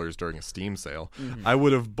 $3 during a Steam sale. I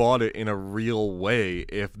would have bought it in a real way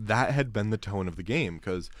if that had been the tone of the game,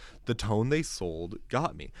 because the tone they sold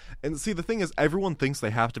got me. And see, the thing is, everyone thinks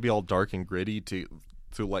they have to be all dark and gritty to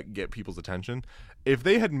like get people's attention. If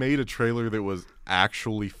they had made a trailer that was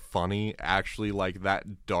actually funny, actually like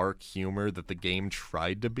that dark humor that the game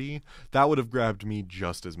tried to be, that would have grabbed me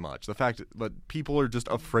just as much. The fact that people are just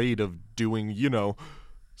afraid of doing,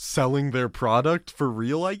 selling their product for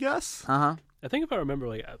real, I guess. I think if I remember,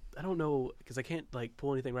 like, I don't know, because I can't like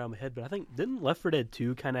pull anything around my head, but I think didn't Left 4 Dead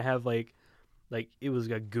 2 kind of have like it was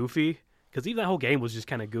goofy. Because even that whole game was just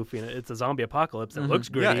kind of goofy, and it's a zombie apocalypse. It looks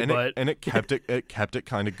gritty, but it kept it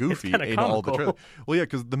kind of goofy in all the trailers. Well, yeah,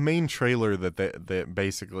 because the main trailer that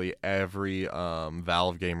basically every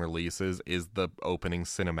Valve game releases is the opening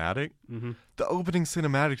cinematic. The opening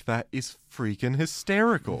cinematic to that is freaking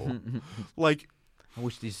hysterical. Like, I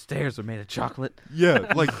wish these stairs were made of chocolate.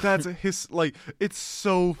 Yeah, like that's it's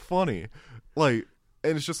so funny. Like,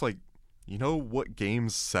 and it's just like, you know what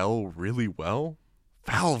games sell really well?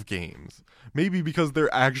 Valve games. Maybe because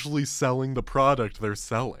they're actually selling the product they're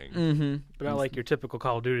selling. But not like your typical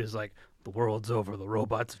Call of Duty is like, the world's over, the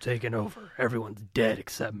robots have taken over, everyone's dead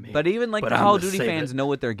except me. But even like the Call of Duty fans know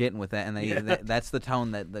what they're getting with that, and that's the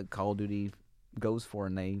tone that the Call of Duty goes for,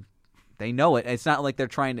 and they know it. It's not like they're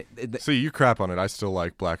trying to. See, you crap on it. I still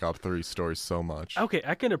like Black Ops 3 stories so much. Okay,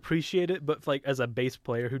 I can appreciate it, but like as a base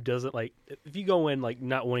player who doesn't like, if you go in like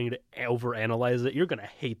not wanting to overanalyze it, you're gonna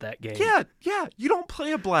hate that game. Yeah. You don't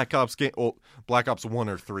play a Black Ops game. Well, Black Ops 1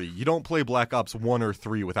 or 3. You don't play Black Ops 1 or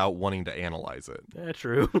 3 without wanting to analyze it. That's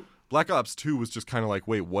true. Black Ops 2 was just kind of like,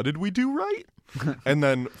 wait, what did we do right? And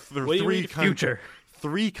then three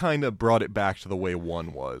kind of brought it back to the way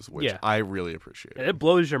 1 was, which I really appreciate. And it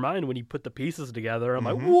blows your mind when you put the pieces together. I'm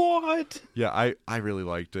like, what? Yeah, I really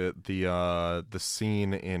liked it. The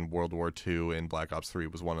scene in World War II in Black Ops 3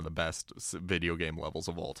 was one of the best video game levels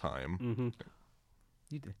of all time.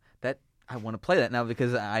 That I want to play that now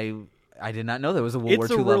because I did not know there was a World War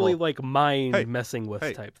II level. It's a really like mind messing with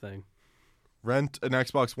type thing. Rent an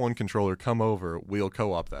Xbox One controller, come over, we'll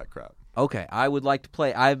co-op that crap. Okay, I would like to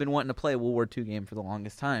play. I've been wanting to play a World War II game for the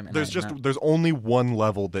longest time. And there's only one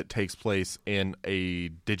level that takes place in a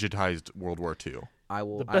digitized World War II.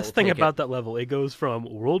 The best thing about that level, it goes from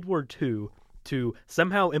World War II to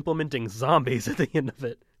somehow implementing zombies at the end of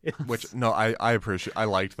it. I appreciate. I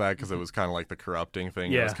liked that because it was kind of like the corrupting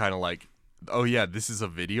thing. It was kind of like, oh yeah, this is a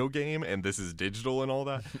video game and this is digital and all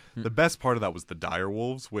that. The best part of that was the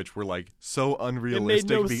direwolves, which were like so unrealistic.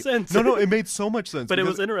 It made no sense. No, it made so much sense. But it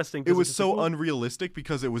was interesting. It was so unrealistic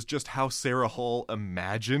because it was just how Sarah Hall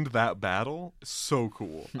imagined that battle. So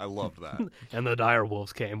cool. I loved that. And the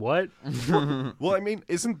direwolves came. What? Well, I mean,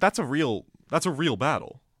 that's a real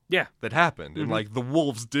battle. Yeah, that happened, and like the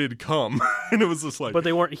wolves did come, and it was just like, but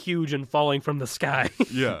they weren't huge and falling from the sky.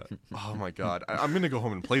 yeah. Oh my god, I'm gonna go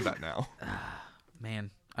home and play that now.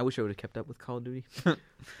 Man, I wish I would have kept up with Call of Duty.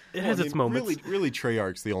 It has its moments. Really,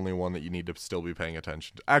 Treyarch's the only one that you need to still be paying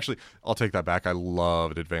attention to. Actually, I'll take that back. I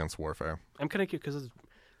loved Advanced Warfare. I'm kind of cute because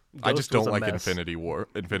I just don't like Infinity Ward.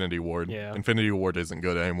 Yeah. Infinity Ward isn't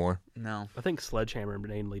good anymore. No. I think Sledgehammer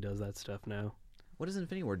mainly does that stuff now. What does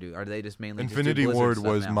Infinity Ward do? Are they just mainly Infinity just do Ward Blizzard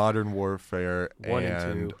stuff was now? Modern Warfare 1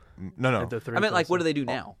 and 2. No. And the third I meant like, what do person. they do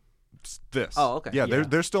now? This. Oh, okay. Yeah, Yeah.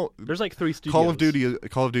 they're still. There's like 3 studios. Call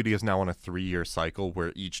of Duty is now on a 3-year cycle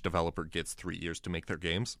where each developer gets 3 years to make their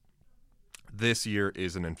games. This year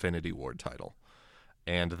is an Infinity Ward title,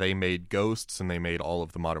 and they made Ghosts and they made all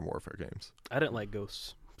of the Modern Warfare games. I didn't like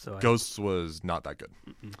Ghosts, so Ghosts was not that good.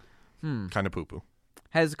 Kind of poo poo.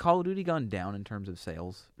 Has Call of Duty gone down in terms of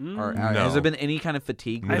sales? Or No. has there been any kind of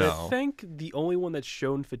fatigue? No. I think the only one that's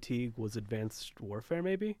shown fatigue was Advanced Warfare,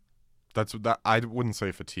 maybe. That's that. I wouldn't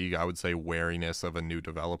say fatigue. I would say wariness of a new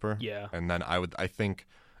developer. Yeah. And then I think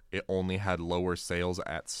it only had lower sales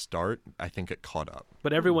at start. I think it caught up.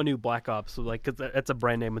 But everyone knew Black Ops, so like 'cause that's a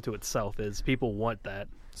brand name unto itself. Is people want that.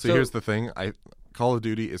 So here's the thing. Call of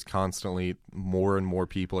Duty is constantly more and more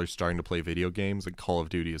people are starting to play video games, and Call of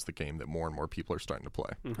Duty is the game that more and more people are starting to play.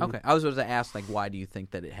 Okay, I was going to ask, like, why do you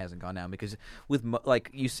think that it hasn't gone down? Because with like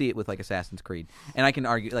you see it with like Assassin's Creed, and I can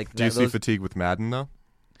argue like Do you see fatigue with Madden though?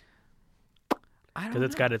 I don't Because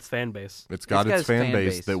it's know. got its fan base. It's got its fan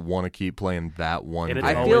base base. that want to keep playing that one. And it's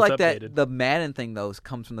game. I always feel like updated. that the Madden thing though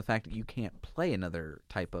comes from the fact that you can't play another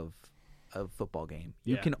type of football game.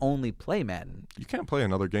 You Yeah. can only play Madden. You can't play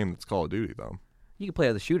another game that's Call of Duty though. You can play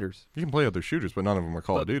other shooters, You can play other shooters, but none of them are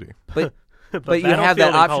Call of Duty. but but you have Battlefield that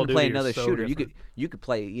and option Call to of play Duty are another so shooter. different. You could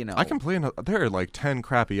play, you know. I can play. There are like 10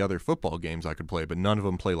 crappy other football games I could play, but none of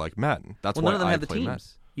them play like Madden. That's Well, why none of them I have the play teams. Madden.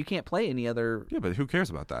 You can't play any other. Yeah, but who cares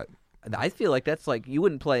about that? I feel like that's like you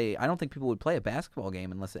wouldn't play. I don't think people would play a basketball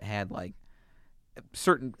game unless it had like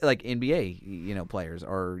certain like NBA, players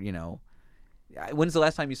or When's the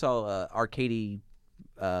last time you saw a arcadey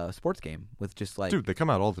sports game with just like? Dude, they come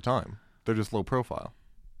out all the time. They're just low profile.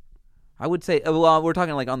 I would say, well, we're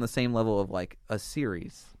talking like on the same level of like a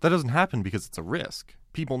series. That doesn't happen because it's a risk.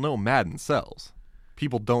 People know Madden sells.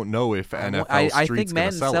 People don't know if NFL I Street's think gonna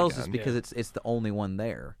Madden sell sells again. just because it's the only one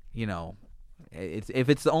there. If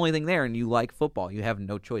it's the only thing there and you like football, you have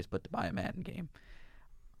no choice but to buy a Madden game.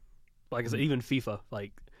 Like I said, even FIFA.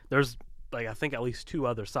 Like there's like I think at least 2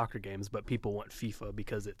 other soccer games, but people want FIFA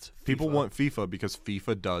because it's FIFA. People want FIFA because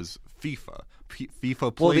FIFA does FIFA. FIFA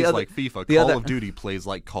Well, plays the other- like FIFA. the Call other- of Duty plays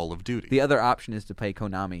like Call of Duty. The other option is to pay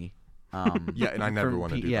Konami. Yeah, and I never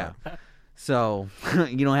want to do yeah. that. So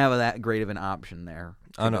you don't have that great of an option there.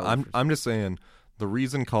 I know. I'm just saying the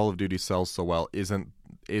reason Call of Duty sells so well isn't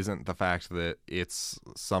the fact that it's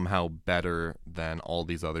somehow better than all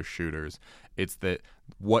these other shooters. It's that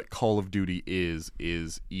what Call of Duty is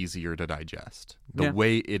easier to digest. The Yeah.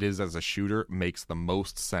 way it is as a shooter makes the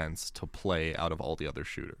most sense to play out of all the other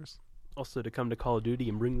shooters. Also, to come to Call of Duty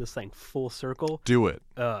and bring this thing full circle, Do it.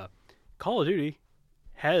 Call of Duty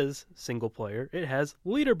has single player. It has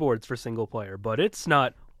leaderboards for single player, but it's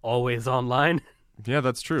not always online. Yeah,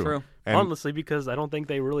 that's true. True. And Honestly, because I don't think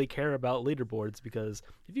they really care about leaderboards. Because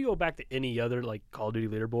if you go back to any other like Call of Duty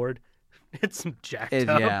leaderboard, it's jacked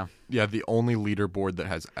up. Yeah. yeah, the only leaderboard that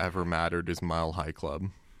has ever mattered is Mile High Club.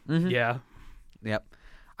 Yeah. Yep.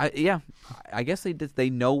 I guess they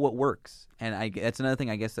know what works, and that's another thing.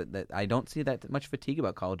 I guess that I don't see that much fatigue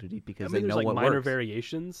about Call of Duty I because mean, they there's know like what minor works.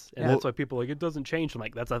 variations, and Yeah. that's why people are like it doesn't change. I'm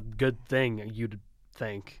like, that's a good thing. You'd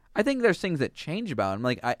think. I think there's things that change about them.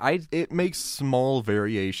 Like I It makes small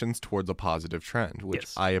variations towards a positive trend, which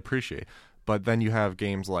Yes. I appreciate. But then you have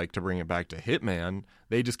games like, to bring it back to Hitman,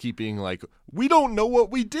 they just keep being like, we don't know what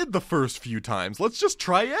we did the first few times. Let's just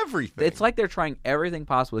try everything. it's like they're trying everything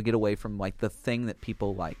possible to get away from like the thing that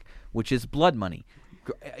people like, which is blood money.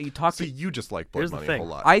 You talk See, to. you just like Blood Here's the Money a thing. whole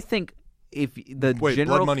lot. I think if the Wait,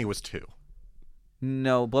 general Blood Money was 2.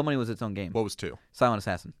 No, Blood Money was its own game. What was 2? Silent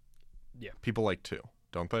Assassin. People like 2,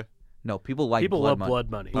 don't they? No, people like People Blood love Money. Blood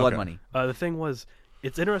Money. Blood Okay. Money. The thing was,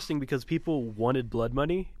 it's interesting because people wanted Blood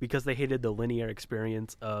Money because they hated the linear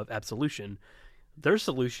experience of Absolution. Their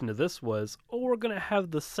solution to this was, we're going to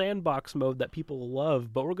have the sandbox mode that people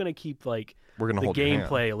love, but we're going to keep like We're going to the hold your hand.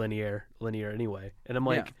 gameplay linear anyway. And I'm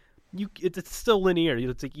like, it's still linear.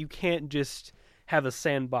 It's like you can't just have a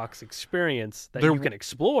sandbox experience that There you can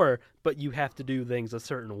explore, but you have to do things a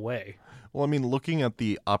certain way. Well, I mean, looking at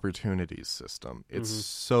the opportunities system, it's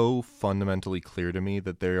so fundamentally clear to me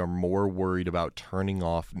that they are more worried about turning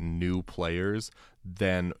off new players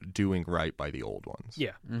than doing right by the old ones.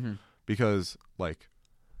 Yeah. Because, like,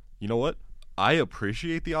 you know what? I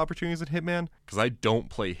appreciate the opportunities in Hitman because I don't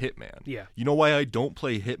play Hitman. Yeah. You know why I don't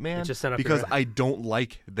play Hitman? It just sent up because your- I don't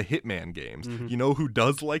like the Hitman games. You know who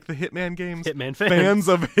does like the Hitman games? Hitman fans. Fans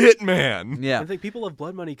of Hitman. Yeah. I think people love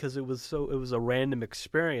Blood Money because it was a random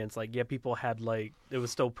experience. Like, yeah, people had like it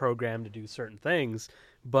was still programmed to do certain things,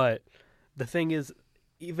 but the thing is,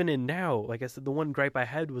 even in now, like I said, the one gripe I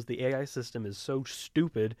had was the AI system is so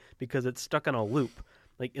stupid because it's stuck on a loop.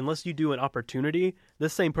 Like, unless you do an opportunity,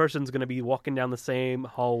 this same person's going to be walking down the same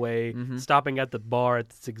hallway, stopping at the bar at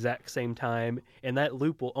this exact same time, and that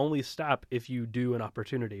loop will only stop if you do an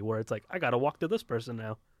opportunity where it's like, I got to walk to this person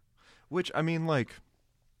now. Which, I mean, like,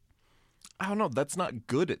 I don't know. That's not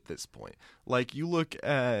good at this point. Like, you look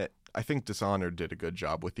at, I think Dishonored did a good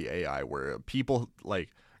job with the AI where people, like,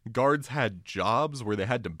 guards had jobs where they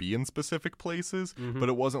had to be in specific places, but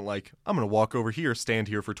it wasn't like, I'm going to walk over here, stand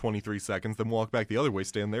here for 23 seconds, then walk back the other way,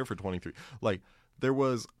 stand there for 23. Like, there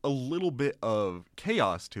was a little bit of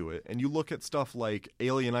chaos to it. And you look at stuff like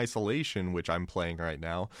Alien Isolation, which I'm playing right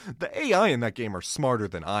now. The AI in that game are smarter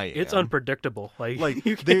than I am. It's unpredictable. Like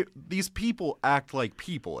you These people act like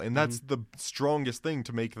people, and that's the strongest thing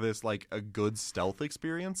to make this like a good stealth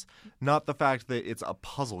experience. Not the fact that it's a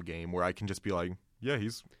puzzle game where I can just be like, yeah,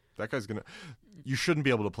 that guy's gonna. You shouldn't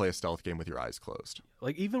be able to play a stealth game with your eyes closed.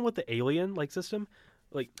 like even with the Alien like system,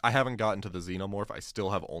 like I haven't gotten to the Xenomorph. I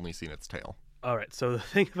still have only seen its tail. all right, so the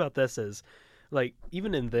thing about this is, like,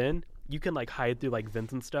 even in then, you can, like, hide through, like,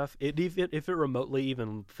 vents and stuff. If it remotely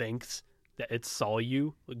even thinks that it saw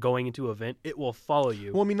you going into a vent, it will follow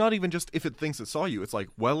you. Well, I mean, not even just if it thinks it saw you. It's like,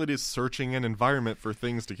 while it is searching an environment for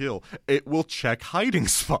things to kill, it will check hiding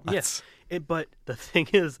spots. Yes. But the thing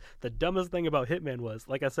is, the dumbest thing about Hitman was,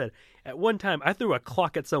 like I said, at one time I threw a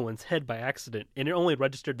clock at someone's head by accident, and it only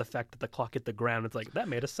registered the fact that the clock hit the ground. It's like, that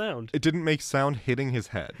made a sound. It didn't make sound hitting his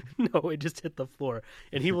head. No, it just hit the floor.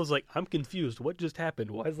 And he was like, I'm confused. What just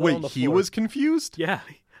happened? Why is that on Wait, the he floor? was confused? Yeah.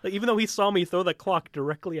 Like, even though he saw me throw the clock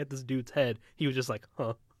directly at this dude's head, he was just like,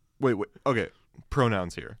 huh. Wait. Okay,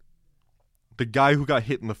 pronouns here. The guy who got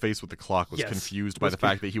hit in the face with the clock was Yes, confused by the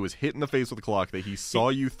fact that he was hit in the face with the clock, that he saw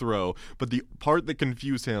you throw, but the part that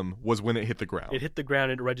confused him was when it hit the ground. It hit the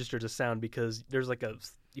ground and it registers a sound because there's like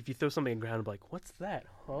if you throw something on the ground, I'm like, what's that,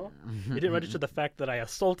 huh? It didn't register the fact that I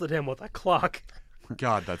assaulted him with a clock.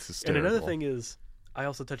 God, that's hysterical. And another thing is, I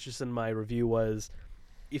also touched this in my review, was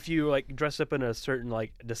if you like dress up in a certain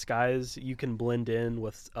like disguise, you can blend in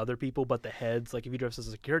with other people, but the heads, like if you dress as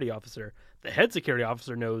a security officer, the head security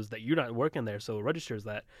officer knows that you're not working there, so it registers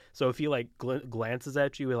that. So if he like glances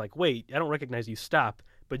at you, like, wait, I don't recognize you, stop.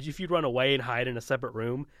 But if you run away and hide in a separate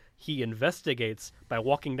room, he investigates by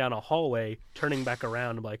walking down a hallway, turning back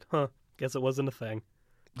around and like, huh, guess it wasn't a thing.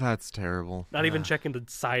 That's terrible. Not even checking the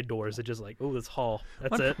side doors. It's just like, oh, this hall.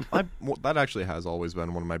 That's it. Well, that actually has always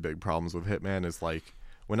been one of my big problems with Hitman is like,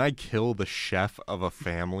 when I kill the chef of a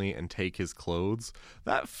family and take his clothes,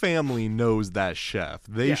 that family knows that chef.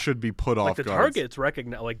 They Yeah. should be put Like off the guard. targets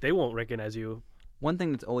recognize, like they won't recognize you. One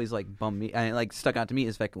thing that's always like bummed me and like stuck out to me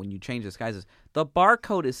is that when you change disguises, the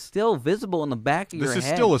barcode is still visible in the back of your This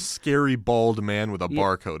head. is still a scary bald man with a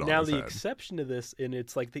barcode on Now his the head. exception to this, and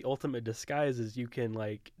it's like the ultimate disguise, is you can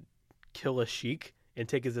like kill a sheik and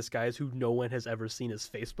take his disguise who no one has ever seen his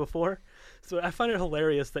face before. So I find it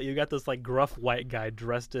hilarious that you got this like gruff white guy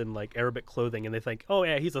dressed in like Arabic clothing, and they think, oh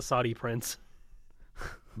yeah, he's a Saudi prince.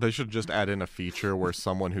 They should just add in a feature where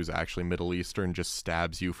someone who's actually Middle Eastern just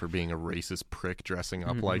stabs you for being a racist prick dressing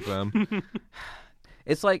up like them.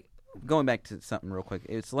 It's like, going back to something real quick,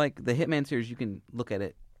 it's like the Hitman series, you can look at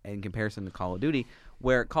it in comparison to Call of Duty,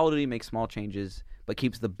 where Call of Duty makes small changes but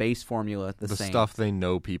keeps the base formula the same. Stuff they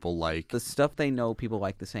know people like. The stuff they know people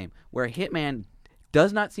like the same. Where Hitman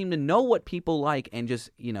does not seem to know what people like and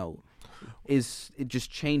just, it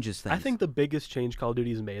just changes things. I think the biggest change Call of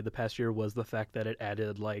Duty's made the past year was the fact that it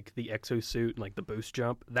added like the exosuit and like the boost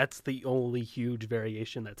jump. That's the only huge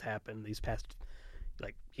variation that's happened these past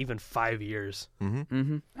like even 5 years.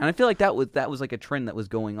 And I feel like that was like a trend that was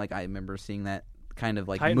going, like I remember seeing that kind of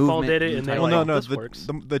like Titanfall movement. did it, and they Titanfall- were like, no. this works.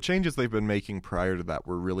 The changes they've been making prior to that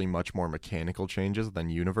were really much more mechanical changes than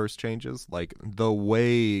universe changes. Like the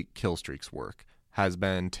way kill streaks work has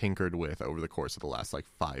been tinkered with over the course of the last like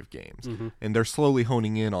 5 games. And they're slowly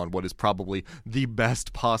honing in on what is probably the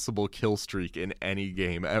best possible kill streak in any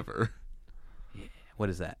game ever. What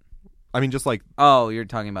is that? I mean, just like Oh, you're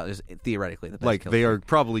talking about just theoretically the best like kill they streak. are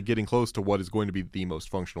probably getting close to what is going to be the most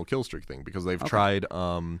functional kill streak thing because they've tried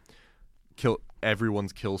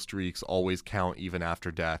everyone's kill streaks always count even after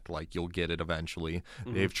death, like you'll get it eventually.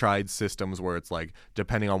 They've tried systems where it's like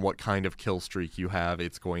depending on what kind of kill streak you have,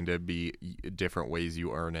 it's going to be different ways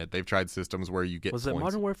you earn it. They've tried systems where you get Was points. it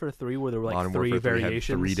Modern Warfare 3 where there were like Modern 3 Warfare 3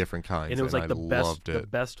 variations? had 3 different kinds, and it was like I the best, loved the it.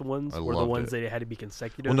 best ones I were the loved ones it. that had to be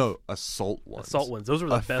consecutive. Well, no, assault ones. Assault ones. Those were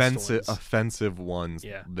the best ones. Offensive ones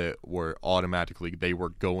Yeah. that were automatically they were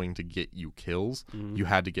going to get you kills. You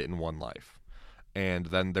had to get in 1 life. And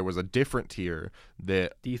then there was a different tier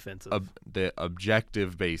that Defensive. the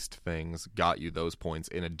objective based things got you those points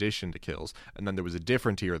in addition to kills. And then there was a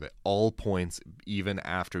different tier that all points, even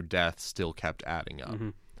after death, still kept adding up.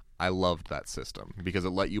 I loved that system because it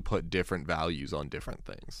let you put different values on different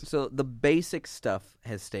things. So the basic stuff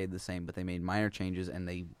has stayed the same, but they made minor changes and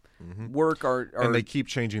they work or And they keep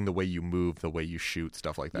changing the way you move, the way you shoot,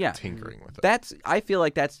 stuff like that, Yeah. tinkering with it. I feel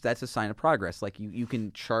like that's a sign of progress. Like you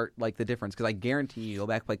can chart like the difference because I guarantee you go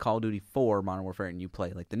back play Call of Duty 4 Modern Warfare and you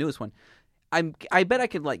play like the newest one. I bet I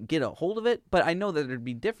could like get a hold of it, but I know that there'd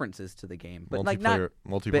be differences to the game. But like not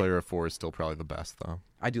Multiplayer of 4 is still probably the best though.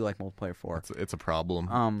 I do like multiplayer 4. It's a problem,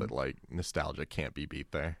 but like nostalgia can't be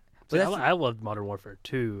beat there. See, But I loved Modern Warfare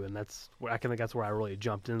 2, and that's where I think that's where I really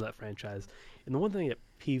jumped into that franchise. And the one thing that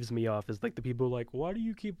peeves me off is like the people who are like, "Why do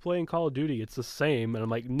you keep playing Call of Duty? It's the same." And I'm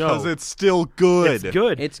like, "No, Because it's still good. it's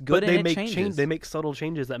good. It's but good and they it make changes. They make subtle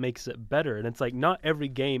changes that makes it better." And it's like not every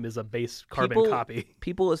game is a base carbon People- copy.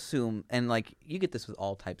 People assume, and like you get this with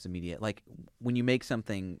all types of media. Like when you make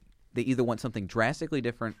something, they either want something drastically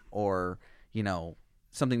different or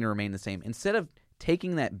something to remain the same. Instead of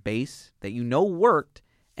taking that base that worked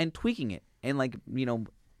and tweaking it and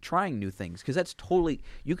trying new things, because that's totally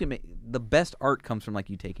you can make the best art comes from like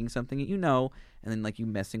you taking something that and then like you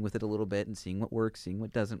messing with it a little bit and seeing what works, seeing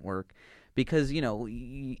what doesn't work. Because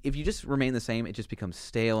if you just remain the same, it just becomes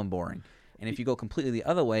stale and boring. And if you go completely the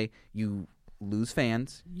other way, you lose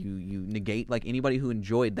fans. You negate like anybody who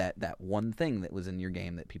enjoyed that one thing that was in your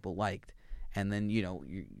game that people liked, and then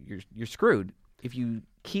you're screwed if you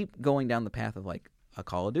keep going down the path of like a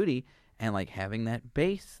Call of Duty and like having that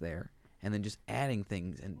base there, and then just adding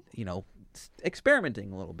things and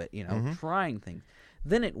experimenting a little bit, trying things.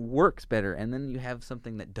 Then it works better, and then you have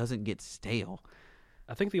something that doesn't get stale.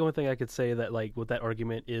 I think the only thing I could say that like with that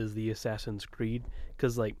argument is the Assassin's Creed,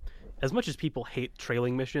 because like as much as people hate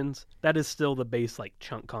trailing missions, that is still the base like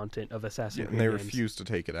chunk content of Assassin's Creed And they games. refuse to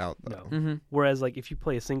take it out though. No. Whereas like if you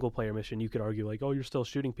play a single player mission, you could argue like, oh, you're still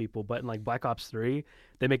shooting people. But in like Black Ops 3,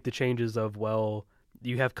 they make the changes of, well,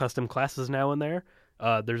 you have custom classes now in there.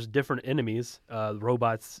 There's different enemies.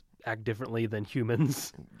 Robots act differently than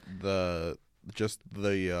humans. The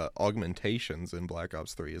augmentations in Black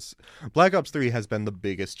Ops 3 has been the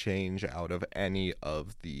biggest change out of any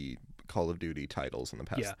of the Call of Duty titles in the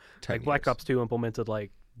past 10 like Black years. Ops 2 implemented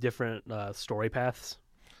like different story paths.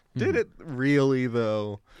 Did it really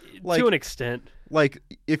though? To an extent. Like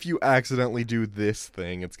if you accidentally do this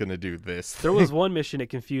thing, it's gonna do this. There was one mission that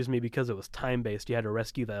confused me because it was time based. You had to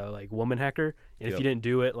rescue the like woman hacker, and if you didn't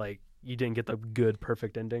do it, like you didn't get the good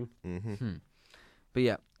perfect ending. But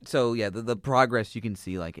yeah, so yeah, the progress you can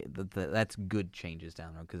see, like that's good changes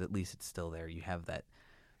down there because at least it's still there. You have that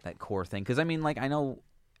core thing. Because I mean, like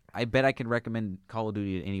I bet I could recommend Call of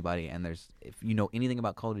Duty to anybody, and if you know anything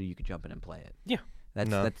about Call of Duty, you could jump in and play it. Yeah,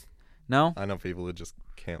 no. I know people who just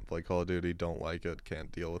can't play Call of Duty, don't like it,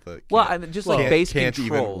 can't deal with it. Well, I mean, just like can't, base can't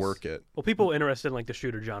controls. even work it. Well, people interested in like the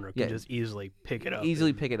shooter genre can Yeah. just easily pick it up.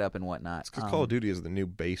 Easily pick it up and whatnot. It's because Call of Duty is the new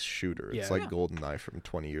base shooter. It's Yeah. like GoldenEye from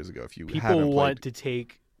 20 years ago. If you People haven't played, want to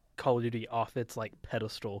take Call of Duty off its like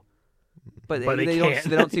pedestal. but but they they don't. can't.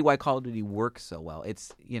 They don't see why Call of Duty works so well.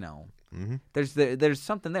 It's there's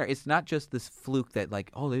something there. It's not just this fluke that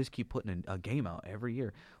like they just keep putting a game out every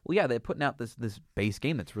year. Well, yeah, they're putting out this base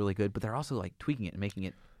game that's really good, but they're also like tweaking it and making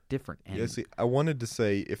it different. And Yeah, see, I wanted to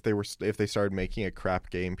say if they started making a crap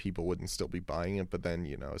game, people wouldn't still be buying it. But then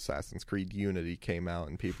Assassin's Creed Unity came out,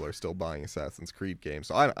 and people are still buying Assassin's Creed games.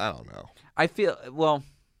 So I don't know. I feel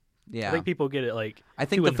yeah. I think people get it like I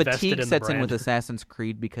think too the invested fatigue in sets the in with brand. Assassin's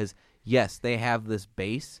Creed because yes, they have this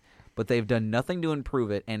base, but they've done nothing to improve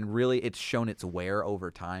it, and really, it's shown its wear over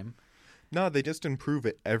time. No, they just improve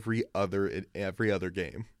it every other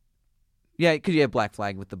game. Yeah, because you have Black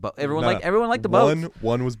Flag with the boat. Everyone No, liked the boats.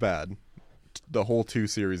 One was bad. The whole 2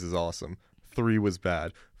 series is awesome. 3 was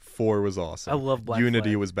bad. 4 was awesome. I love Black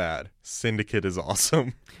Unity Flag. was bad. Syndicate is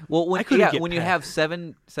awesome. Well, I couldn't get when you past-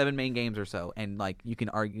 have seven main games or so, and like you can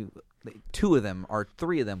argue 2 of them or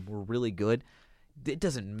 3 of them were really good, it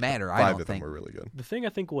doesn't matter. I Five don't of them think were really good. The thing I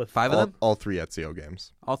think with five of them, All three Ezio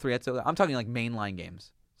games. all three. I'm talking like mainline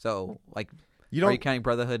games. So like, You are know, you counting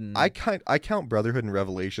Brotherhood and? I count Brotherhood and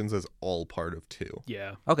Revelations as all part of 2.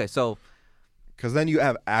 yeah, Okay, so Because then you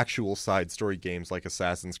have actual side story games like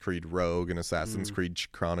Assassin's Creed Rogue and Assassin's Creed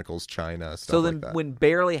Chronicles China, stuff so then like that. when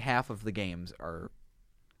barely half of the games are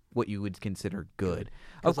what you would consider good,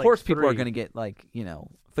 of 'Cause, like, course people are 3 going to get like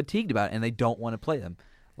fatigued about it and they don't want to play them.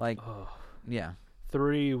 Like, Ugh. yeah,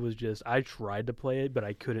 3 was just I tried to play it, but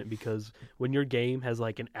I couldn't because when your game has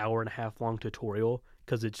like an hour and a half long tutorial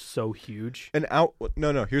because it's so huge.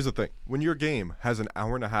 No, here's the thing. When your game has an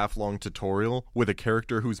hour and a half long tutorial with a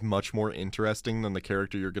character who's much more interesting than the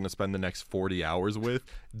character you're going to spend the next 40 hours with,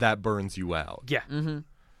 that burns you out. Yeah.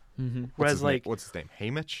 What's Whereas his name? like What's his name?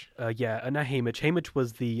 Hamish? not Hamish. Hamish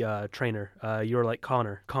was the trainer. You're like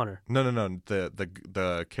Connor. No.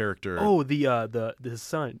 The character. Oh, the his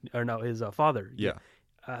son or no, his father. Yeah.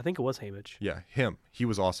 I think it was Hamish. Yeah, him. He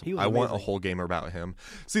was awesome. He was I want a amazing. whole game about him.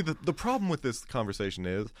 See, the problem with this conversation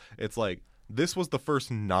is, it's like, this was the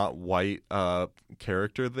first not white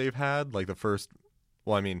character they've had. Like the first,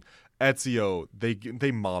 well, I mean, Ezio,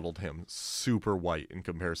 they modeled him super white in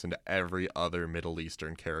comparison to every other Middle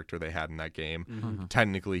Eastern character they had in that game.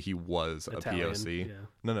 Technically, he was Italian, a POC. yeah.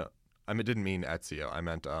 No. I mean, didn't mean Ezio. I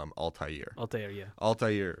meant Altair. Altair, yeah.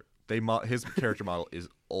 Altair, his character model is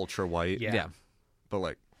ultra white. Yeah. But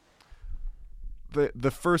like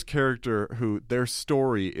the first character who their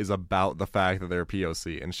story is about the fact that they're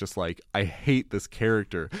POC, and it's just like, I hate this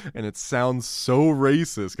character, and it sounds so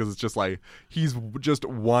racist because it's just like he's just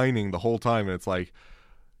whining the whole time, and it's like,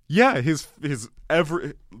 yeah, his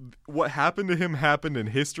what happened to him happened in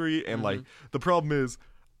history, and like the problem is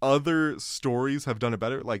other stories have done it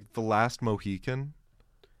better. Like The Last Mohican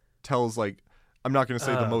tells, like, I'm not going to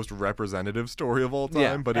say the most representative story of all time,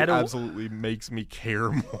 Yeah. but it absolutely makes me care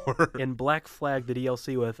more. In Black Flag, the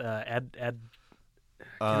DLC with I can't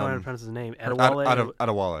remember how to pronounce his name. Adewale.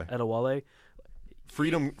 Adewale.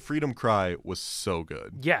 Freedom Cry was so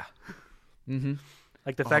good. Yeah.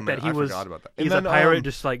 Like the fact man, that he I was forgot about that. he's And a then, pirate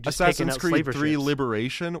just taking Assassin's out Creed slaver 3 ships.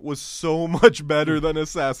 Liberation was so much better than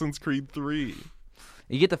Assassin's Creed 3.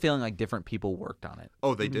 you get the feeling like different people worked on it.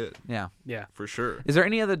 Oh, they did. Yeah. Yeah. For sure. Is there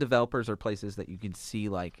any other developers or places that you can see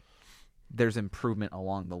like there's improvement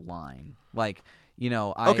along the line? Like,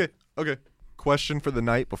 Okay. Question for the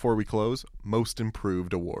night before we close. Most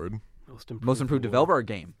improved award. Most improved developer or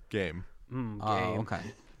game? Game. game. Oh, okay.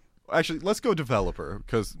 Actually, let's go developer,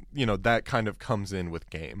 because, that kind of comes in with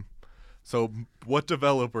game. So, what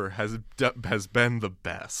developer has been the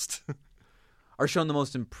best? Or shown the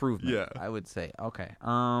most improvement. Yeah. I would say. Okay.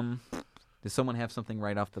 Does someone have something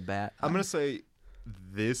right off the bat? I'm going to say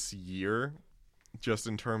this year, just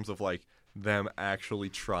in terms of, like, them actually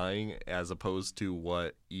trying as opposed to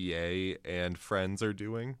what EA and friends are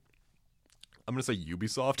doing. I'm going to say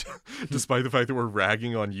Ubisoft, despite the fact that we're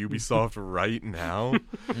ragging on Ubisoft right now.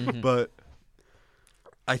 But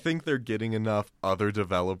I think they're getting enough other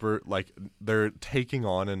they're taking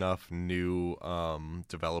on enough new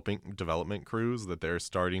development crews that they're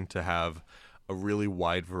starting to have a really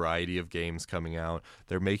wide variety of games coming out.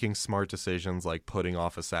 They're making smart decisions like putting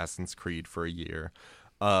off Assassin's Creed for a year.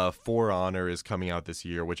 For Honor is coming out this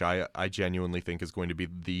year, which I genuinely think is going to be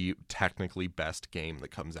the technically best game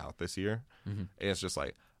that comes out this year. And it's just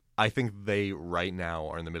like, I think they right now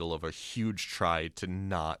are in the middle of a huge try to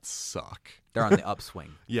not suck. They're on the upswing.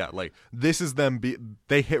 Yeah, like this is them.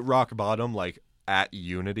 They hit rock bottom like at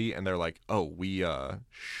Unity, and they're like, "Oh, we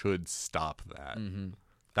should stop that."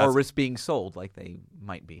 Or risk being sold like they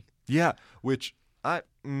might be. Yeah, which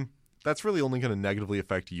that's really only going to negatively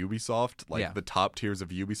affect Ubisoft, like the top tiers of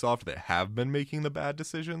Ubisoft that have been making the bad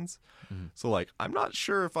decisions. So, like, I'm not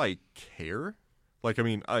sure if I care. Like, I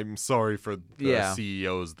mean, I'm sorry for the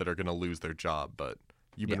CEOs that are going to lose their job, but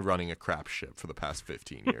you've been running a crap ship for the past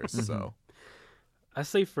 15 years, so. I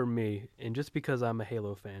say for me, and just because I'm a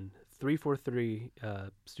Halo fan, 343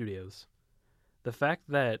 Studios. The fact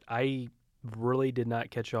that I really did not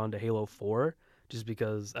catch on to Halo 4, just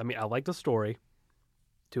because, I mean, I like the story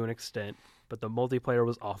to an extent, but the multiplayer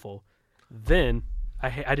was awful. Then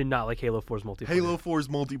I did not like Halo 4's multiplayer. Halo 4's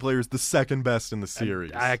multiplayer is the second best in the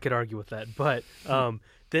series. I could argue with that, but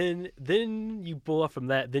then you pull off from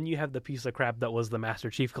that. Then you have the piece of crap that was the Master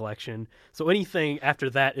Chief Collection. So anything after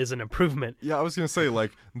that is an improvement. Yeah, I was gonna say,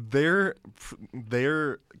 like, their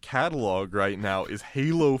catalog right now is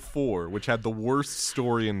Halo 4, which had the worst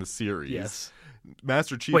story in the series. Yes.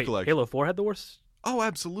 Master Chief Wait, Collection. Halo 4 had the worst? Oh,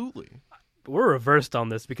 absolutely. We're reversed on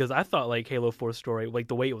this because I thought like Halo 4's story, like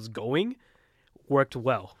the way it was going, worked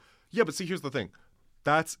well. Yeah, but see, here's the thing.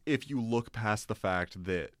 that's if you look past the fact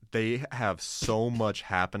that they have so much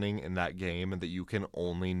happening in that game and that you can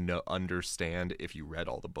only understand if you read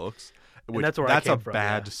all the books. And that's where I came a from,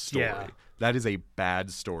 bad yeah. story. Yeah. That is a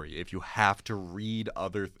bad story. If you have to read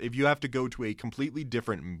if you have to go to a completely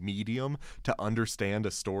different medium to understand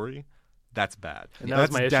a story, that's bad. And that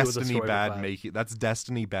was my issue with the Destiny story bad with making. That's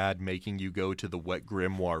Destiny bad making you go to the Wet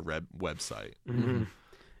Grimoire website. Mm-hmm.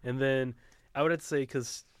 And then I would say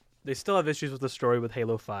because they still have issues with the story with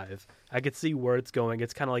Halo 5. I could see where it's going.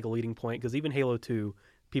 It's kind of like a leading point because even Halo 2,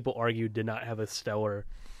 people argued did not have a stellar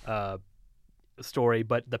story,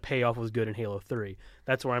 but the payoff was good in Halo 3.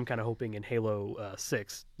 That's where I'm kind of hoping in Halo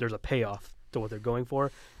 6 there's a payoff to what they're going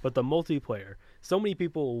for. But the multiplayer, so many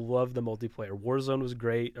people love the multiplayer. Warzone was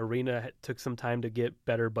great. Arena took some time to get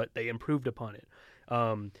better, but they improved upon it.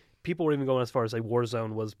 People were even going as far as say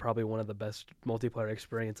Warzone was probably one of the best multiplayer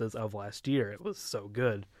experiences of last year. It was so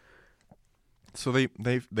good. So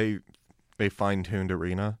they fine-tuned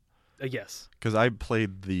Arena? Yes. Because I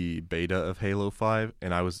played the beta of Halo 5,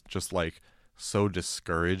 and I was just like so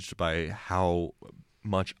discouraged by how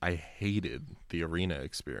much I hated the Arena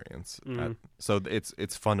experience. So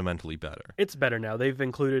it's fundamentally better. It's better now. They've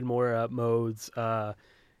included more modes.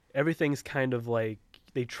 Everything's kind of like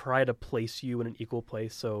they try to place you in an equal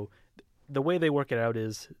place. So the way they work it out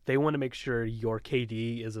is they want to make sure your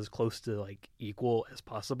KD is as close to like equal as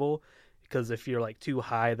possible. Because if you're like too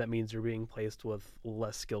high, that means you're being placed with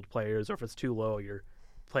less skilled players, or if it's too low, you're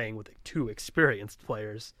playing with like, too experienced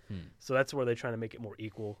players. So that's where they're trying to make it more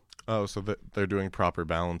equal. Oh, so they're doing proper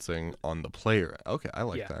balancing on the player. Okay, I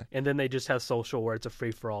like that. And then they just have social where it's a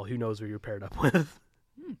free for all. Who knows who you're paired up with?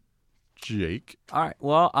 Jake. All right.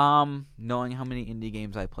 Well, knowing how many indie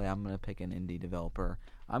games I play, I'm going to pick an indie developer.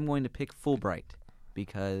 I'm going to pick Fulbright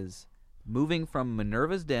because moving from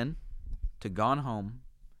Minerva's Den to Gone Home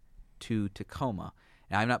to Tacoma.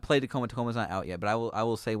 And I've not played Tacoma. Tacoma's not out yet, but I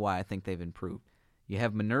will say why I think they've improved. You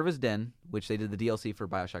have Minerva's Den, which they did the DLC for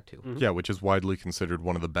BioShock 2. Yeah, which is widely considered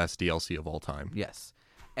one of the best DLC of all time. Yes.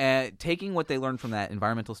 Taking what they learned from that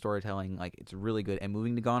environmental storytelling, like it's really good, and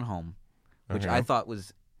moving to Gone Home, which I thought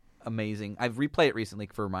was amazing. I've replayed it recently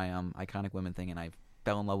for my Iconic Women thing, and I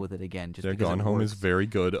fell in love with it again. Just because Gone Home is very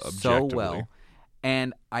good objectively. So well.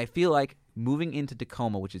 And I feel like moving into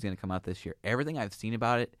Tacoma, which is going to come out this year, everything I've seen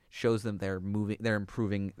about it shows them they're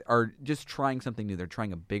improving, or just trying something new. They're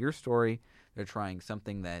trying a bigger story. They're trying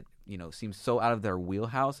something that, seems so out of their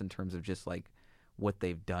wheelhouse in terms of just like what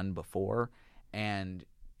they've done before. And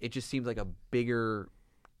it just seems like a bigger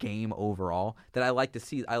game overall that I like to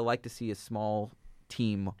see. I like to see a small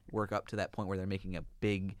team work up to that point where they're making a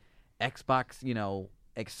big Xbox,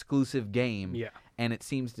 exclusive game. Yeah. And it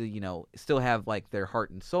seems to, still have like their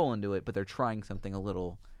heart and soul into it, but they're trying something a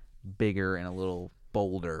little bigger and a little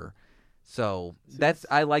bolder. So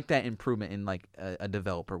I like that improvement in like a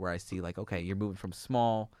developer where I see like, okay, you're moving from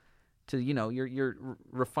small to, you're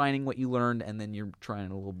refining what you learned and then you're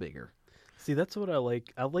trying a little bigger. See, that's what I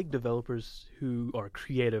like. I like developers who are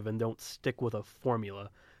creative and don't stick with a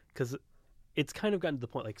formula, because it's kind of gotten to the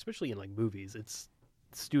point, like especially in like movies,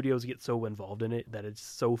 studios get so involved in it that it's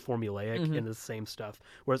so formulaic in the same stuff.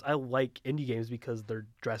 Whereas I like indie games because they're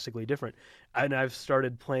drastically different. And I've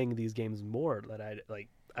started playing these games more that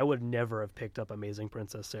I would never have picked up Amazing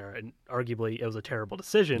Princess Sarah, and arguably it was a terrible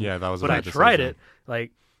decision. Yeah, that was a but bad I tried decision. it.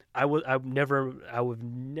 Like I would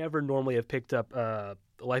never normally have picked up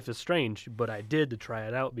Life is Strange, but I did to try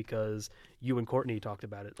it out because you and Courtney talked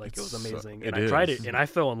about it. Like it was amazing, and I tried it and I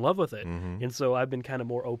fell in love with it. And so I've been kind of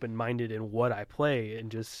more open-minded in what I play,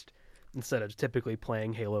 and just instead of typically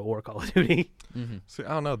playing Halo or Call of Duty. See,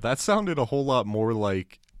 I don't know. That sounded a whole lot more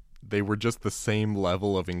like they were just the same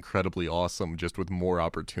level of incredibly awesome, just with more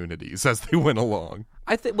opportunities as they went along.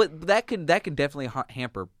 I think, but that can definitely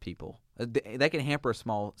hamper people. That can hamper a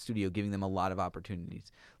small studio, giving them a lot of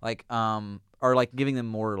opportunities, like or like giving them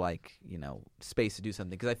more like space to do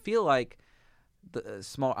something. Because I feel like the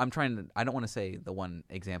small. I don't want to say the one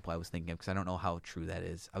example I was thinking of because I don't know how true that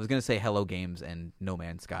is. I was going to say Hello Games and No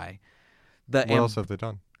Man's Sky. What else have they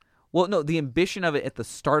done? Well, no, the ambition of it at the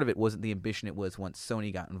start of it wasn't the ambition it was once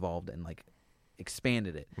Sony got involved and like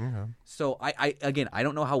expanded it. So I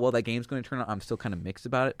don't know how well that game's going to turn out. I'm still kind of mixed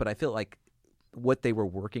about it, but I feel like what they were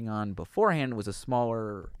working on beforehand was a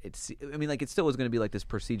smaller. It still was going to be like this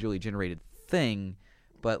procedurally generated thing,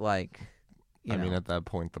 but like, at that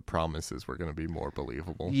point, the promises were going to be more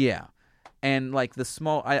believable. Yeah, and like the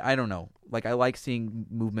small, I don't know. Like I like seeing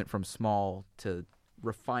movement from small to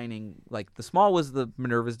refining. Like the small was the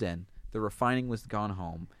Minerva's Den, the refining was Gone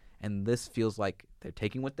Home, and this feels like they're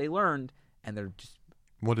taking what they learned and they're just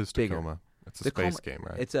What is bigger. Tacoma? It's a The space game,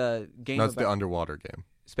 right? It's a game. No, it's the about underwater game.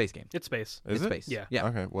 space game. It's space. Is It's it? space. Yeah. Yeah.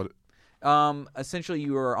 Okay. What? Essentially,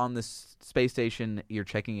 you are on this space station. You're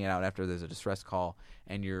checking it out after there's a distress call,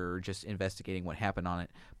 and you're just investigating what happened on it.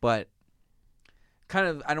 But kind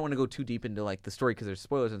of, I don't want to go too deep into like the story because there's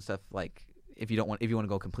spoilers and stuff. Like if you want to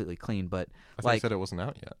go completely clean, but I thought you said it wasn't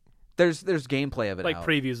out yet. there's gameplay of it. Like out.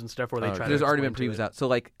 previews and stuff where they Oh, try okay. to There's already been explain previews to it. out. So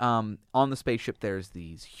like on the spaceship, there's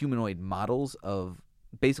these humanoid models of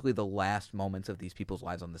basically the last moments of these people's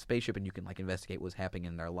lives on the spaceship, and you can like investigate what's happening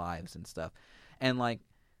in their lives and stuff. And like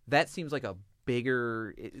that seems like a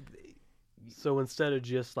bigger. So instead of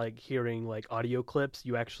just like hearing like audio clips,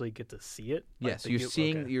 you actually get to see it. Like, Yes, they you're do-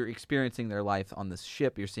 seeing, okay. you're experiencing their life on this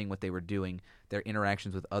ship. You're seeing what they were doing, their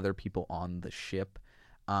interactions with other people on the ship.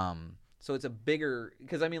 So it's a bigger,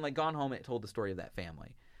 because I mean, like Gone Home, it told the story of that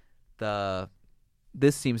family.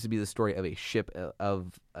 This seems to be the story of a ship,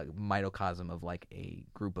 of a microcosm of like a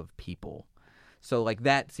group of people. So like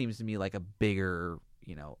that seems to me like a bigger,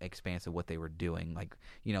 expanse of what they were doing. Like,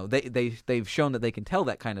 they've shown that they can tell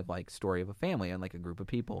that kind of like story of a family and like a group of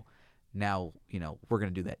people. Now, we're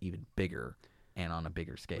going to do that even bigger and on a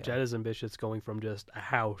bigger scale. Which that is ambitious, going from just a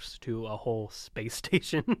house to a whole space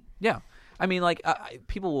station. Yeah. I mean, like,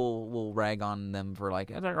 people will rag on them for, like,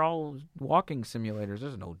 they're all walking simulators.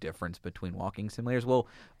 There's no difference between walking simulators. Well,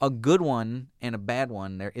 a good one and a bad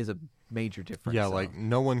one, there is a major difference. Yeah, so. like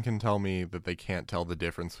no one can tell me that they can't tell the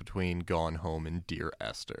difference between Gone Home and Dear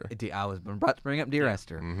Esther. I was about to bring up Dear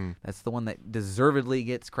Esther. Mm-hmm. That's the one that deservedly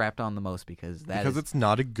gets crapped on the most because It's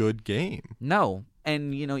not a good game. No.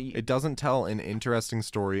 And, It doesn't tell an interesting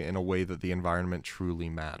story in a way that the environment truly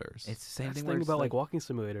matters. it's the same That's thing the where thing it's about like walking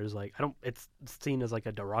simulators. Like it's seen as like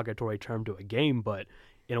a derogatory term to a game, but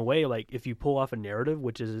in a way, like if you pull off a narrative,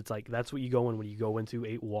 which is it's like that's what you go in when you go into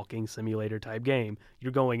a walking simulator type game.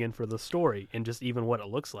 You're going in for the story and just even what it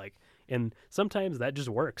looks like, and sometimes that just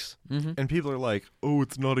works. And people are like, oh,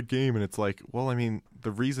 it's not a game. And it's like, well, I mean,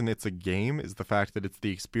 the reason it's a game is the fact that it's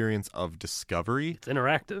the experience of discovery, It's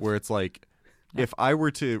interactive. where it's like, if I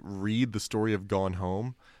were to read the story of Gone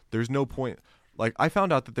Home, there's no point. Like, I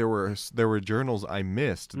found out that there were journals I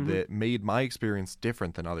missed that made my experience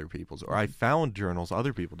different than other people's, or I found journals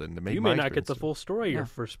other people didn't that made You my may not get experience the full story your Yeah.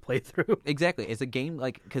 first playthrough. Exactly. It's a game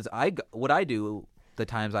like because what I do the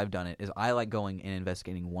times I've done it is I like going and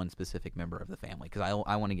investigating one specific member of the family because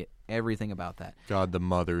I want to get everything about that. God, the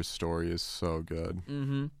mother's story is so good.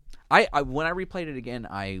 Mm-hmm. I when I replayed it again,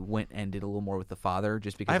 I went and did a little more with the father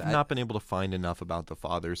just because I've not been able to find enough about the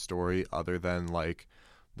father's story other than like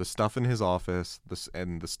the stuff in his office,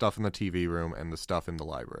 and the stuff in the TV room, and the stuff in the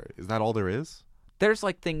library. Is that all there is? There's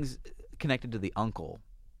like things connected to the uncle.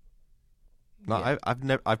 No, Yeah.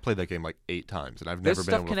 I've played that game like 8 times, and I've There's never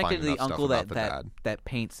been stuff able to connected find to the enough uncle stuff that about the dad. that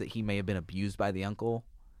paints that he may have been abused by the uncle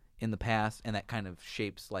in the past, and that kind of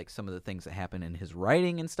shapes like some of the things that happen in his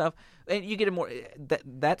writing and stuff. And you get a more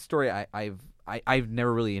that story. I've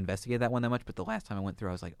never really investigated that one that much, but the last time I went through,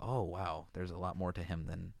 I was like, oh wow, there's a lot more to him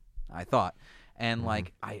than I thought. And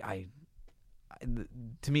like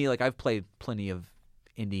to me, like I've played plenty of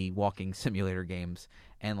indie walking simulator games,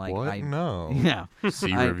 and like What? No. yeah.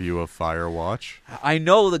 See I- review of Firewatch. I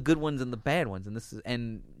know the good ones and the bad ones,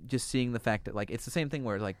 and just seeing the fact that like it's the same thing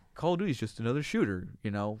where like Call of Duty is just another shooter,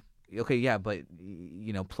 Okay, yeah, but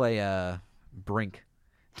play Brink.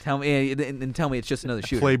 Tell me and tell me it's just another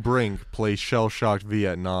shooter. Play Brink, play Shell Shocked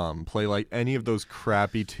Vietnam, play like any of those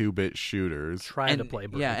crappy 2-bit shooters. Trying to play.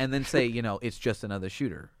 Yeah, and then say it's just another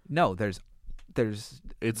shooter. No, there's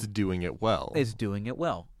It's doing it well. is doing it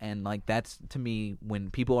well, and like that's to me when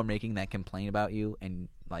people are making that complaint about you and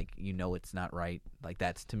like it's not right, like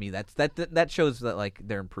that's to me that shows that like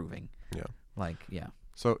they're improving. Yeah. Like yeah.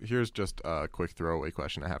 So here's just a quick throwaway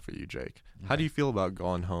question I have for you, Jake. How do you feel about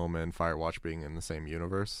Gone Home and Firewatch being in the same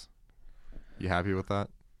universe? You happy with that?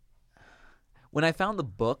 When I found the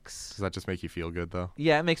books, Does that just make you feel good, though?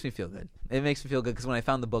 yeah, it makes me feel good. It makes me feel good because when I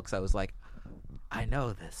found the books, I was like, I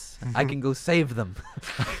know this. I can go save them.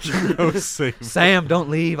 Go save. Sam, don't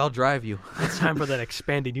leave. I'll drive you. It's time for that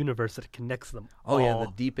expanded universe that connects them. Oh, yeah, all.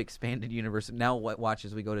 the deep expanded universe. Now what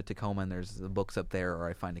watches we go to Tacoma and there's the books up there, or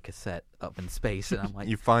I find a cassette up in space, and I'm like,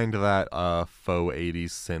 You find that faux 80s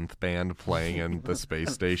synth band playing in the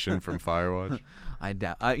space station from Firewatch. I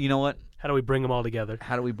doubt. You know what? How do we bring them all together?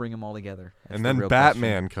 How do we bring them all together? That's And the then real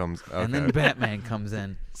Batman comes. question. Okay. And then Batman comes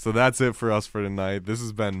in. So that's it for us for tonight. This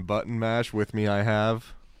has been Button Mash. With me I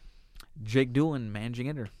have... Jake Doolin, managing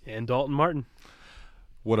editor. And Dalton Martin.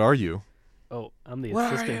 What are you? Oh, I'm the What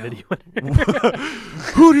are assistant you? video editor.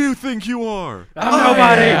 Who do you think you are? I'm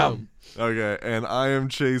nobody. Okay, and I am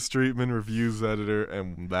Chase Streetman, reviews editor,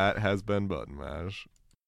 and that has been Button Mash.